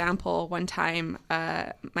 for example, one time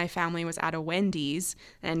my family was at a Wendy's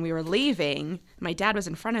and we were leaving. My dad was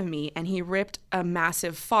in front of me and he ripped a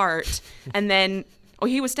massive fart. And then,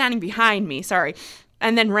 he was standing behind me, sorry.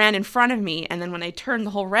 And then ran in front of me. And then when I turned, the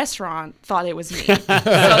whole restaurant thought it was me. So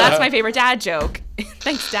that's my favorite dad joke.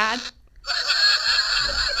 Thanks, Dad.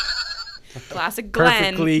 Classic Glenn.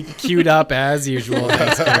 Perfectly queued up as usual.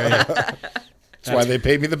 That's great. That's why they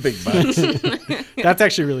pay me the big bucks. That's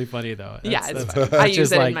actually really funny, though. I use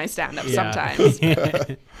just it like- in my stand-up yeah.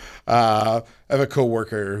 sometimes. I have a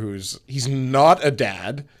coworker he's not a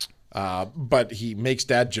dad, but he makes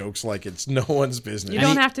dad jokes like it's no one's business. You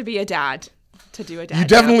don't have to be a dad to do a dad You joke.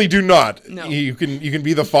 definitely do not. No. You can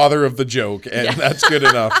be the father of the joke, and that's good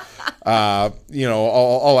enough.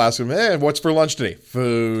 I'll ask him, what's for lunch today?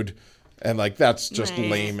 Food. And like that's just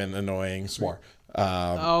Nice. lame and annoying. Swore.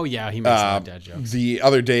 Oh, yeah. He makes a lot of dad jokes. The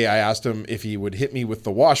other day I asked him if he would hit me with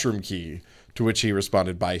the washroom key, to which he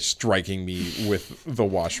responded by striking me with the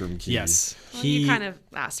washroom key. Yes. Well, you kind of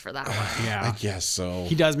asked for that one. I Yeah. guess so.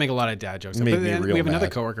 He does make a lot of dad jokes. Made But me then real we have another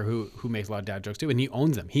mad. coworker who makes a lot of dad jokes too, and he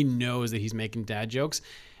owns them. He knows that he's making dad jokes,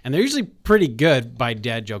 and they're usually pretty good by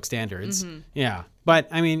dad joke standards. Yeah. But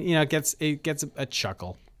I mean, it gets a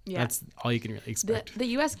chuckle. Yeah. That's all you can really expect. The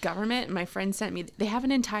U.S. government, my friend sent me, they have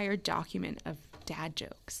an entire document of dad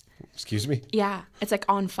jokes. Excuse me? Yeah, it's like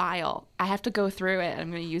on file. I have to go through it. I'm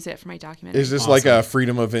going to use it for my documentary. Is this like a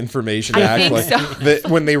Freedom of Information I Act? think Like so.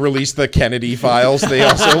 when they released the Kennedy files, they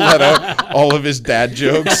also let out all of his dad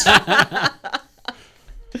jokes.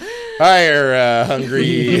 Hi,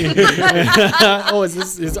 hungry.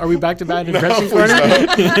 Are we back to bad impression Please corner?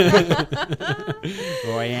 don't.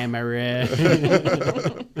 Oh, I am a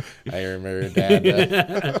red. I remember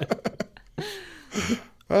dad.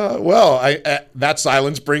 That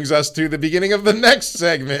silence brings us to the beginning of the next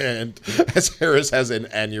segment, as Harris has an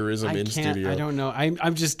aneurysm in studio. I don't know.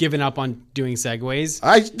 I'm just giving up on doing segues.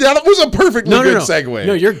 That was a perfectly good segue.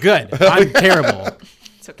 No, you're good. I'm terrible.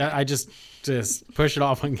 It's okay. I just push it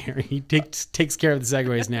off on Gary. He takes care of the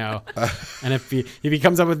segues now. And if he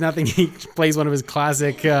comes up with nothing, he plays one of his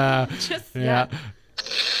classic.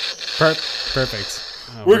 Perfect.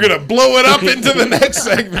 Oh, We're gonna blow it up into the next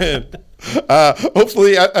segment.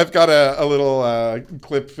 Hopefully, I've got a little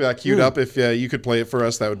clip queued up. If you could play it for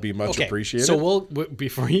us, that would be much appreciated. So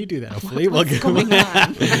before you do that, hopefully we'll give going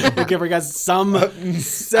on? we'll give our guys some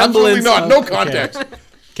semblance. Absolutely not. of- No context.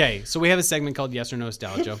 Okay, so we have a segment called Yes or No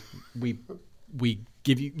Nostalgia. We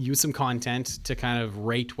give you some content to kind of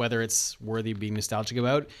rate whether it's worthy of being nostalgic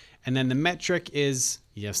about, and then the metric is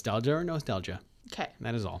nostalgia or nostalgia. Okay.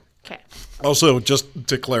 That is all. Okay. Also, just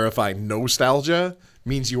to clarify, nostalgia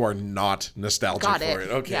means you are not nostalgic Got for it.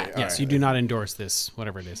 it. Okay. Yeah. all Yes, right. you do not endorse this,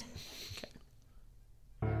 whatever it is.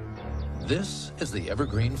 This is the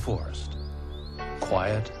evergreen forest.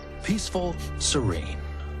 Quiet, peaceful, serene.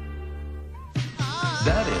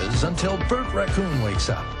 That is until Bert Raccoon wakes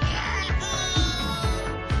up.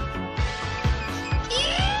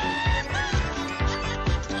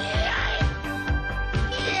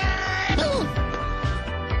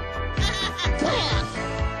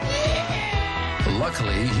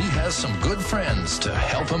 Luckily, he has some good friends to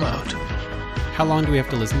help him out. How long do we have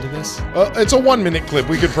to listen to this? It's a 1-minute clip.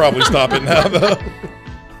 We could probably stop it now, though.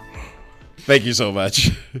 Thank you so much.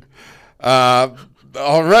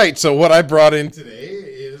 All right. So what I brought in today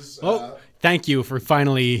is... Thank you for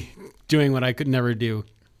finally doing what I could never do,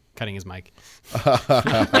 cutting his mic.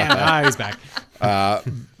 Yeah, he's back.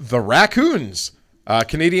 The Raccoons,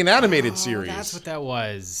 Canadian animated series. That's what that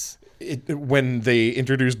was. When they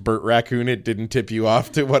introduced Bert Raccoon, it didn't tip you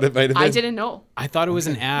off to what it might have been? I didn't know. I thought it was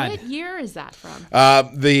an ad. What year is that from?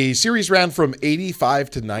 The series ran from 85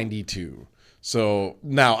 to 92. So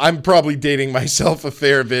now I'm probably dating myself a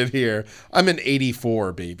fair bit here. I'm an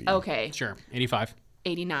 84 baby. Okay. Sure, 85.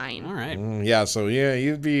 89. All right. Yeah, so yeah,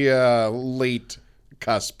 you'd be late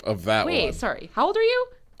cusp of that one. Wait, sorry. How old are you?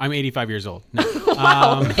 I'm 85 years old. No,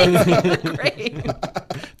 Wow, great.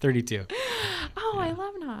 32. Oh, I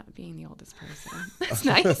love not being the oldest person. That's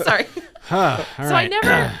nice. Sorry. All So right.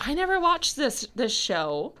 I never watched this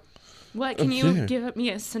show. What can you give me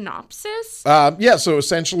a synopsis? Yeah, so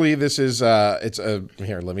essentially this is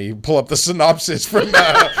here, let me pull up the synopsis from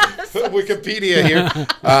Wikipedia here.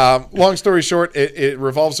 Long story short, it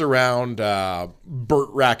revolves around Bert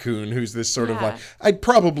Raccoon, who's this sort of like, I'd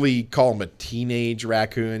probably call him a teenage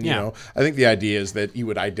raccoon, you know. I think the idea is that you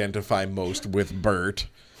would identify most with Bert.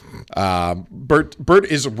 Bert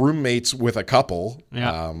is roommates with a couple,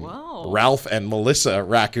 Ralph and Melissa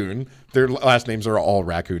Raccoon. Their last names are all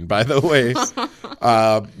Raccoon, by the way.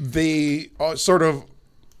 They sort of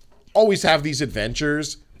always have these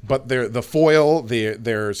adventures, but the foil,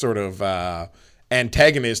 their sort of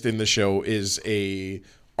antagonist in the show is a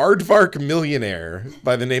aardvark millionaire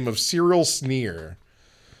by the name of Cyril Sneer.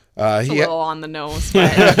 It's a little on the nose,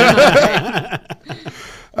 but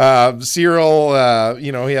Cyril, he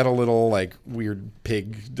had a little like weird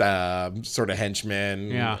pig sort of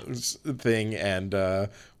henchman thing, and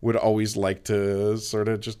would always like to sort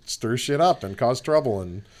of just stir shit up and cause trouble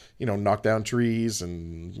and, knock down trees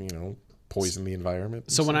and, poison the environment.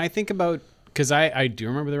 So when I think about, because I do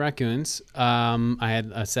remember the raccoons, I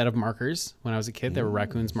had a set of markers when I was a kid. They were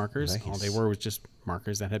raccoons markers. Nice. All they were was just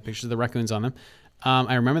markers that had pictures of the raccoons on them.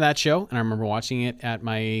 I remember that show, and I remember watching it at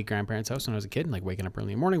my grandparents' house when I was a kid, and like waking up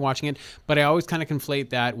early in the morning watching it. But I always kind of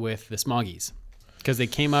conflate that with the Smoggies, because they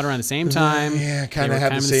came out around the same time. Yeah, kind of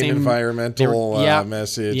had the same environmental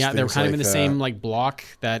message. Yeah, they were kind of in the that. same like block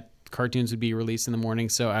that cartoons would be released in the morning.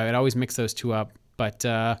 So I would always mix those two up. But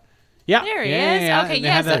There he is. Okay, they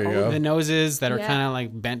yes. had There you go. the noses that are Yeah. kind of like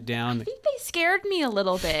bent down. I think they scared me a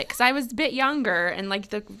little bit because I was a bit younger and like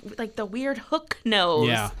the weird hook nose.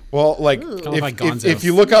 Yeah. Well, like, Kinda like if Gonzo.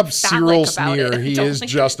 you look up Phallic Cyril about Sneer, it. he Don't is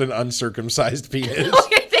think- just an uncircumcised penis.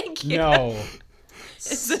 Okay, thank you. No.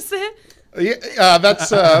 Is this it? Yeah, that's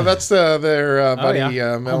their buddy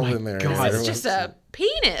yeah. Melvin there. God. It's just a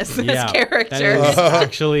penis. This Yeah. character. That is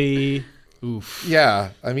actually oof. Yeah,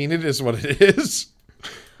 I mean, it is what it is.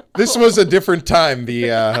 This was a different time. The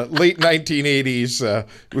late 1980s,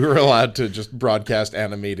 we were allowed to just broadcast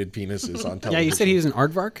animated penises on television. Yeah, you said he was an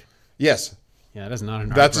aardvark? Yes, Yeah, that is not an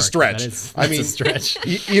aardvark. that's a stretch. That's I mean, a stretch.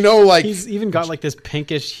 like He's even got like this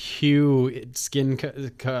pinkish hue skin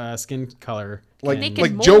color. like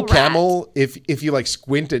Naked Joe mole rat. Camel. If you like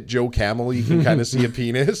squint at Joe Camel, you can kind of see a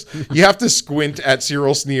penis. You have to squint at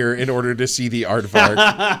Cyril Sneer in order to see the aardvark.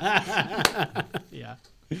 Yeah.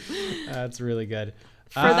 That's really good.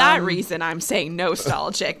 For that reason, I'm saying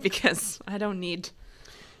nostalgic because I don't need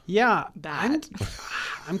Yeah. that.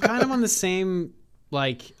 I'm kind of on the same,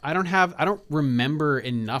 like, I don't remember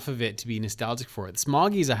enough of it to be nostalgic for it.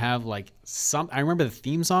 Smoggies, I have like I remember the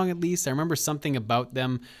theme song at least. I remember something about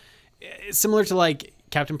them similar to like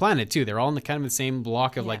Captain Planet too. They're all in the kind of the same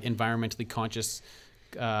block of like environmentally conscious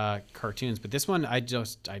cartoons. But this one, I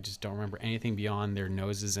just don't remember anything beyond their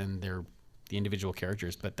noses and the individual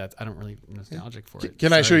characters. But I don't really nostalgic for it.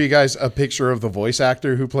 Can I show Sorry. you guys a picture of the voice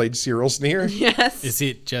actor who played Cyril Sneer? Yes. Is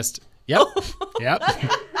it just? Yep. Yep.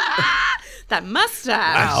 That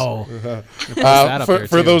mustache. Wow. that up there,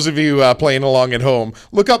 For too. those of you playing along at home,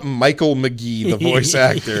 look up Michael McGee, the voice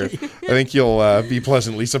actor. I think you'll be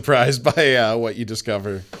pleasantly surprised by what you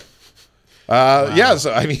discover. Yeah,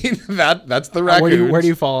 so I mean that's the raccoon. Where do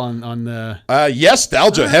you fall on the?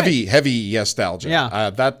 Yes-talgia, heavy yes-talgia. Yeah.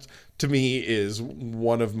 That to me is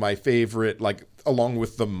one of my favorite, like along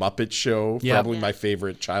with the Muppet Show, Yeah. probably my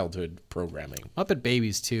favorite childhood programming. Muppet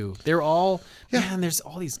Babies too. They're all man. There's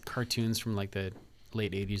all these cartoons from like the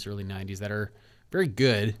late '80s, early '90s that are very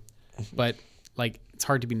good, but like it's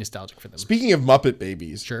hard to be nostalgic for them. Speaking of Muppet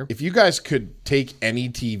Babies, Sure. if you guys could take any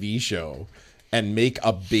TV show and make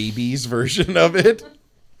a babies version of it,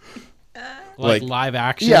 Like like- live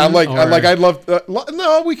action. yeah, like or- I'd love.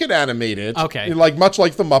 No, we could animate it. Okay. like much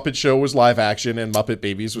like the Muppet Show was live action and Muppet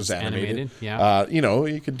Babies was animated. animated, yeah. You know,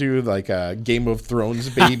 you could do like a Game of Thrones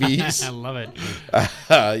babies. I love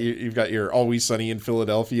it. You've got your Always Sunny in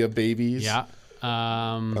Philadelphia babies. Yeah.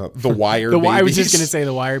 The Wire. The babies. I was just gonna say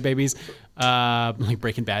the Wire babies, like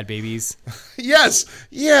Breaking Bad babies. Yes.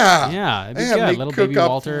 Yeah. Yeah, it'd be Yeah, good. they Little cook baby up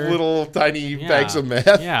Walter. little tiny Yeah. bags of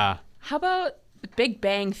meth. Yeah. How about Big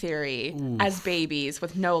Bang Theory as babies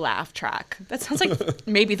with no laugh track? That sounds like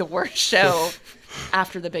maybe the worst show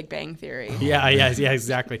after the Big Bang Theory. Yeah,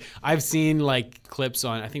 exactly. I've seen like clips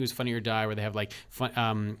on, I think it was Funny or Die, where they have like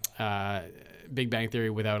Big Bang Theory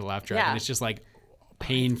without a laugh track, Yeah. and it's just like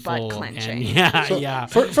painful. Butt clenching. And yeah.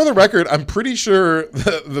 For the record, I'm pretty sure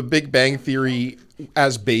the Big Bang Theory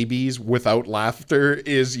as babies without laughter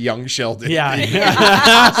is Young Sheldon. Yeah.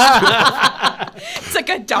 It's like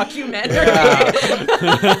a documentary.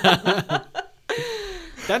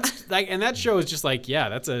 That's like, and that show is just like, yeah,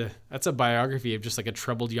 that's a biography of just like a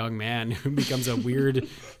troubled young man who becomes a weird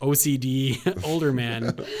OCD older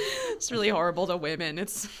man. It's really horrible to women.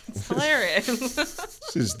 It's hilarious.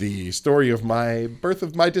 This is the story of my birth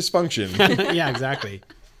of my dysfunction. Yeah, exactly.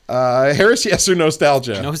 Harris, yes or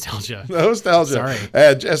nostalgia? Nostalgia. Nostalgia.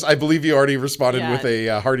 Sorry. Jess, I believe you already responded Yeah. with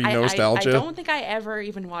a hearty nostalgia. I don't think I ever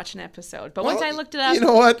even watched an episode, but once I looked it up, You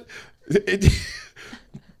know what?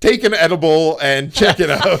 Take an edible and check it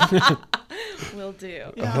out. will do.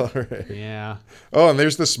 All right. Yeah. Oh, and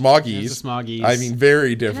there's the Smoggies. There's the Smoggies. I mean,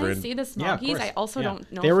 very Can I different. see the Yeah, of Smoggies? course. I also Yeah.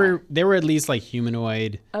 don't know. They were at least like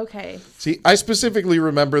humanoid. Okay. See, I specifically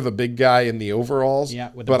remember the big guy in the overalls. Yeah,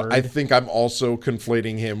 with the but I bird. think I'm also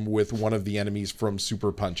conflating him with one of the enemies from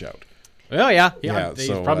Super Punch-Out. Oh yeah. Yeah, He's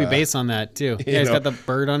so, probably based on that too. Yeah, he's know. got the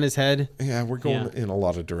bird on his head. Yeah, we're going Yeah. in a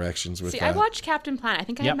lot of directions with See, that. I watched Captain Planet. I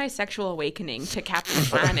think I Yep. had my sexual awakening to Captain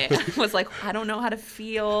Planet. I was like, I don't know how to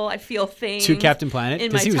feel. I feel things. To Captain Planet? in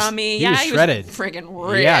 'Cause my he was- tummy. he Yeah, was he shredded. was friggin'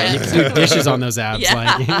 ripped. Yeah, you can do dishes on those abs. Yeah.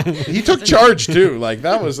 Like He took charge too. Like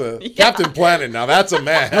that was a Captain Planet. Now that's a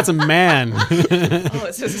man. that's a man. Oh,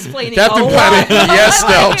 it's just explaining. Captain a Planet. lot.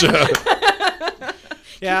 Nostalgia.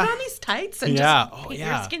 Put on these tights and Yeah. just Oh, paint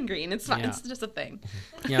yeah. your skin green. It's fine. Yeah. It's just a thing.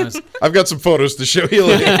 Yeah, it's- I've got some photos to show you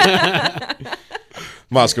later.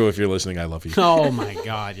 Moscow, if you're listening, I love you. oh my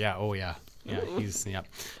god. Yeah. Oh yeah. Yeah. He's yeah.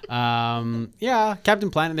 Yeah.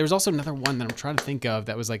 Captain Planet. There was also another one that I'm trying to think of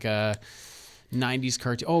that was like a '90s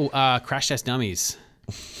cartoon. Oh, Crash Test Dummies.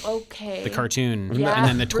 Okay. The cartoon. Yeah. And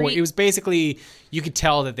then the toy. Re- It was basically, you could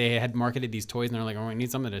tell that they had marketed these toys and they're like, oh, we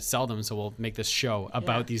need something to sell them, so we'll make this show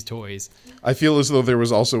about these toys. I feel as though there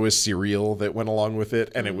was also a cereal that went along with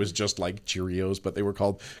it, and it was just like Cheerios, but they were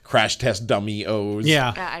called Crash Test Dummy O's.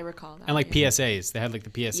 Yeah. I recall that. And like PSAs. They had like the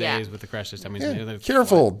PSAs Yeah. with the Crash Test Dummies. Yeah, and they were like,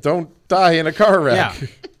 careful, don't die in a car wreck. Yeah.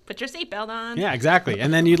 Put your seatbelt on. Yeah, exactly.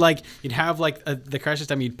 And then you'd have like the Crash Test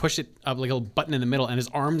Dummy, you'd push it up like a little button in the middle, and his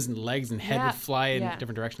arms and legs and head Yeah. would fly in Yeah.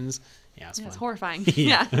 different directions. Yeah, it's Yeah, it's fun. horrifying.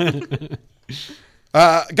 Yeah.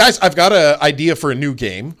 Guys, I've got an idea for a new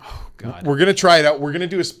game. God. We're gonna try it out. We're gonna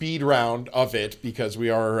do a speed round of it because we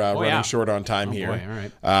are running yeah. short on time here. boy,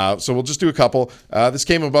 all right. So we'll just do a couple. This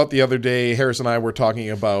came about the other day. Harris and I were talking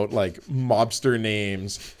about like mobster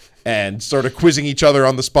names and sort of quizzing each other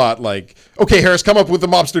on the spot. Like, okay, Harris, come up with the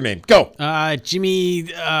mobster name. Go. Jimmy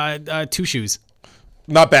Two Shoes.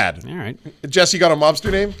 Not bad. All right. Jess, you got a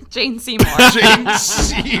mobster name? Jane Seymour. James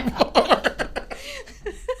Seymour.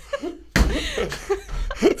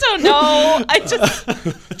 don't know. I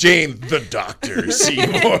just Jane the Doctor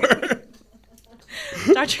Seymour.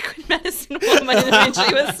 Dr. Quinn Medicine Woman, and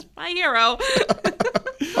she was my hero.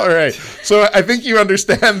 All right. So I think you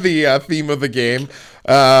understand the theme of the game.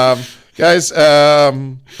 Guys,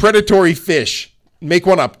 predatory fish. Make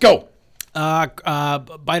one up. Go.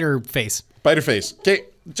 Biter face. Biter face. Okay.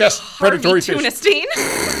 Jess, predatory Harvey fish. Tunestein.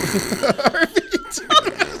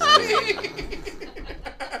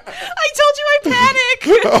 I told you I panic.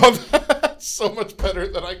 Oh, that's so much better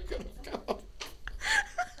than I could have gone.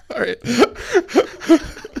 All right.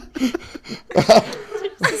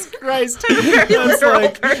 Christ. That's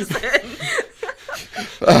like person.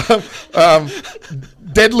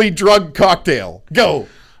 Deadly drug cocktail. Go.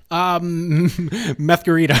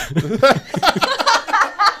 Methgarita.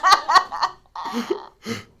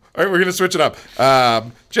 All All right, we're gonna switch it up.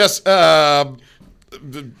 Just the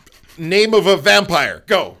name of a vampire.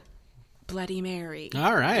 Go. Bloody Mary.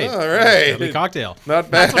 All right. All right. Deadly cocktail.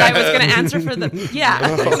 Not bad. That's what I was going to answer for the.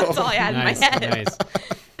 Yeah, that's all I had Nice. in my head. Nice.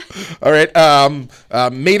 All right.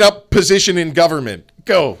 Made up position in government.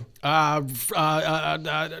 Go.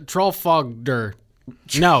 Trollfogder.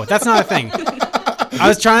 No, that's not a thing. I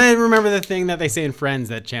was trying to remember the thing that they say in Friends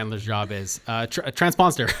that Chandler's job is.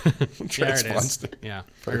 Transponster. There it is. Transponster. Yeah.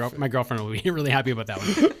 My girlfriend will be really happy about that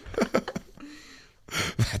one.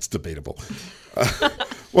 That's debatable.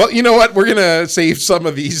 Well, you know what? We're gonna save some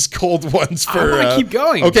of these cold ones for. wanna keep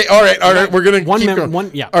going. Okay. All right. We're gonna One keep minute-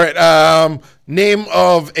 going. yeah. All right. Name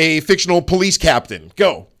of a fictional police captain.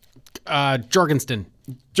 Go. Jorgenston.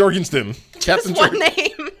 Jorgenston. Captain One Jorgen.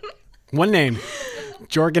 name. One name.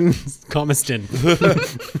 Jorgen Comiston.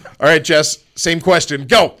 All right, Jess. Same question.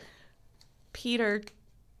 Go. Peter.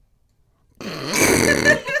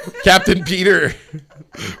 Captain Peter.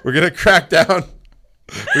 We're gonna crack down.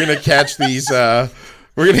 We're gonna catch these. We're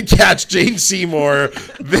gonna catch Jane Seymour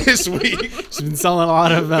this week. She's been selling a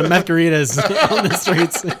lot of methgaritas on the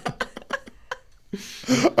streets.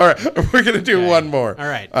 All right, we're gonna do one more. All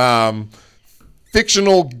right.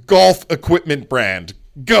 Fictional golf equipment brand.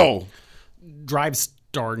 Go. Drive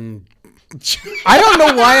Starn. I don't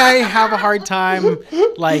know why I have a hard time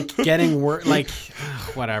getting word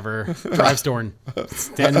whatever. Drive Storn. All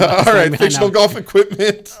right, fictional golf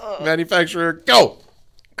equipment manufacturer. Go.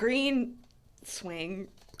 Green Swing.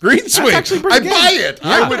 Green Swing. actually pretty I good. buy it.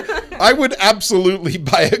 Yeah. I would absolutely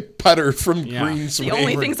buy a putter from Yeah. Green Swing. The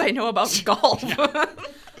only things I know about golf.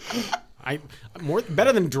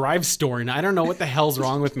 Better than Drive Storn. I don't know what the hell's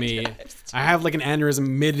wrong with me. I have like an aneurysm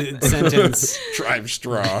mid sentence. Drive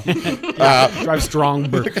strong. Drive Strong.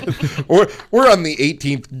 We're on the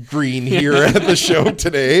 18th green here at the show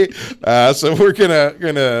today, so we're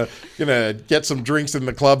gonna get some drinks in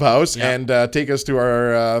the clubhouse and take us to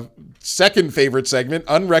our second favorite segment,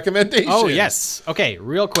 unrecommendation. Oh yes. Okay,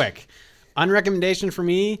 real quick. Unrecommendation for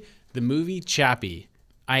me: the movie Chappie.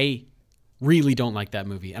 I really don't like that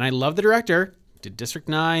movie, and I love the director. Did District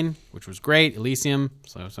 9, which was great. Elysium,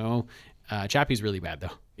 so. Chappie's really bad though.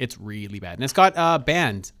 It's really bad, and it's got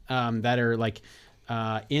band that are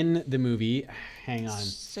in the movie. Hang on,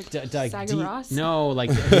 Saga Ross? No,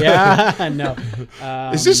 yeah, no.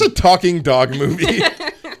 Is this a talking dog movie?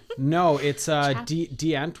 No, it's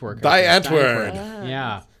D Antwerp. Die Antwerp.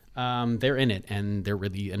 Yeah, they're in it, and they're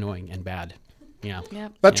really annoying and bad. Yeah.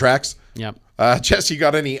 Yep. That tracks. Yep. Jess, you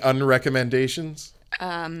got any unrecommendations?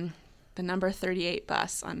 The number 38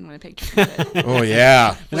 bus on Winnipeg Transit. Oh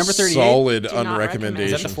yeah, The number 38? solid Do not recommend.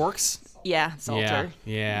 Is that unrecommendation. the Forks? Yeah, Salter.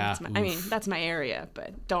 Yeah. That's my area,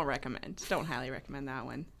 but don't recommend. Don't highly recommend that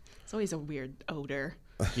one. It's always a weird odor.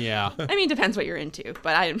 Yeah. I mean, depends what you're into,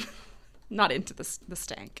 but I'm not into the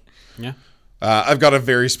stank. Yeah. I've got a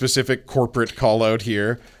very specific corporate call out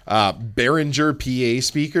here. Behringer PA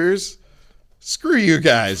speakers. Screw you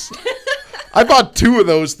guys. I bought 2 of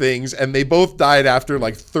those things, and they both died after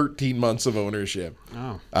 13 months of ownership.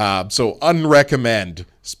 Oh. So unrecommend.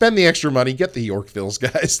 Spend the extra money. Get the Yorkvilles,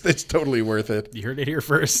 guys. That's totally worth it. You heard it here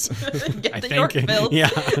first. Get the Yorkville. Yeah.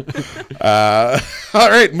 All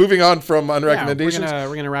right, moving on from Yeah, unrecommendations.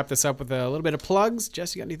 we're gonna wrap this up with a little bit of plugs.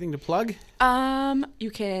 Jess, you got anything to plug?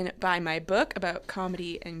 You can buy my book about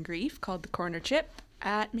comedy and grief called The Corner Chip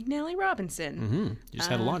at McNally Robinson. You just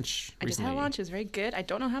had a launch I just recently. had a launch. It was very good. I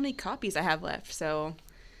don't know how many copies I have left, so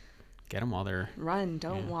Get them while they're. run,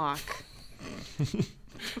 don't walk.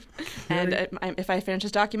 And if I finish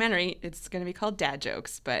this documentary, it's going to be called Dad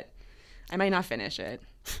Jokes, but I might not finish it.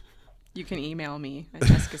 You can email me at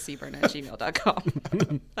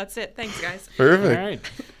jessicaseaburn@gmail.com. That's it. Thanks, guys. All Perfect. right.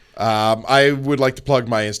 I would like to plug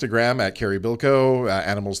my Instagram at Carrie Bilko,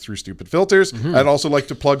 Animals Through Stupid Filters. I'd also like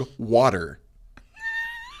to plug water.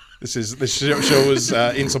 This show is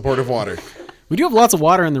in support of water. We do have lots of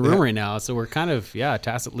water in the room right now, so we're kind of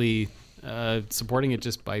tacitly supporting it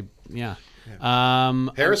just by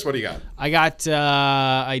Harris, what do you got?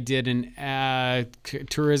 I did an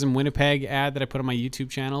Tourism Winnipeg ad that I put on my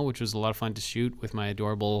YouTube channel, which was a lot of fun to shoot with my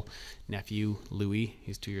adorable nephew Louis.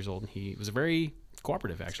 He's 2 years old, and he was very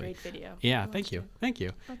cooperative actually. Great video. Yeah, thank you.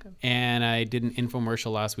 Welcome. And I did an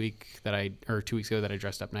infomercial last week 2 weeks ago that I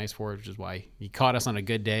dressed up nice for, which is why he caught us on a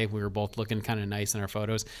good day. We were both looking kind of nice in our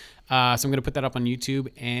photos. So I'm going to put that up on YouTube,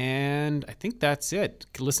 and I think that's it.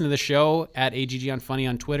 Listen to the show at AGG Unfunny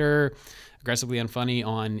on Twitter, Aggressively Unfunny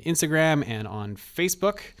on Instagram and on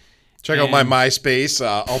Facebook. Check out my MySpace.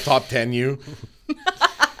 I'll top 10 you.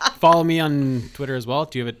 Follow me on Twitter as well.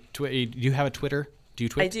 Do you have a Twitter? Do you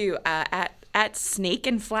tweet? I do at at Snake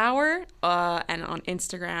and Flower. And on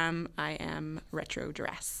Instagram, I am Retro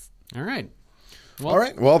Dress. All right. All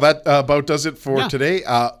right. Well, that about does it for Yeah. today.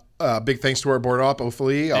 Big thanks to our board op,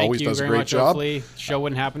 Ophelie. Thank Always you does a very great much, job. Ophelie. The show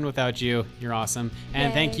wouldn't happen without you. You're awesome. And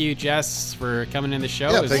Yay. thank you, Jess, for coming in the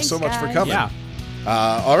show. Yeah, It was- thanks so much for guys. coming. Yeah.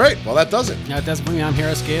 All right. Well, that does it. Now, it does bring me. I'm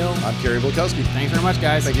Harris Gale. I'm Kerry Volkowski. Thanks very much,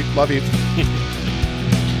 guys. Thank you. Love you.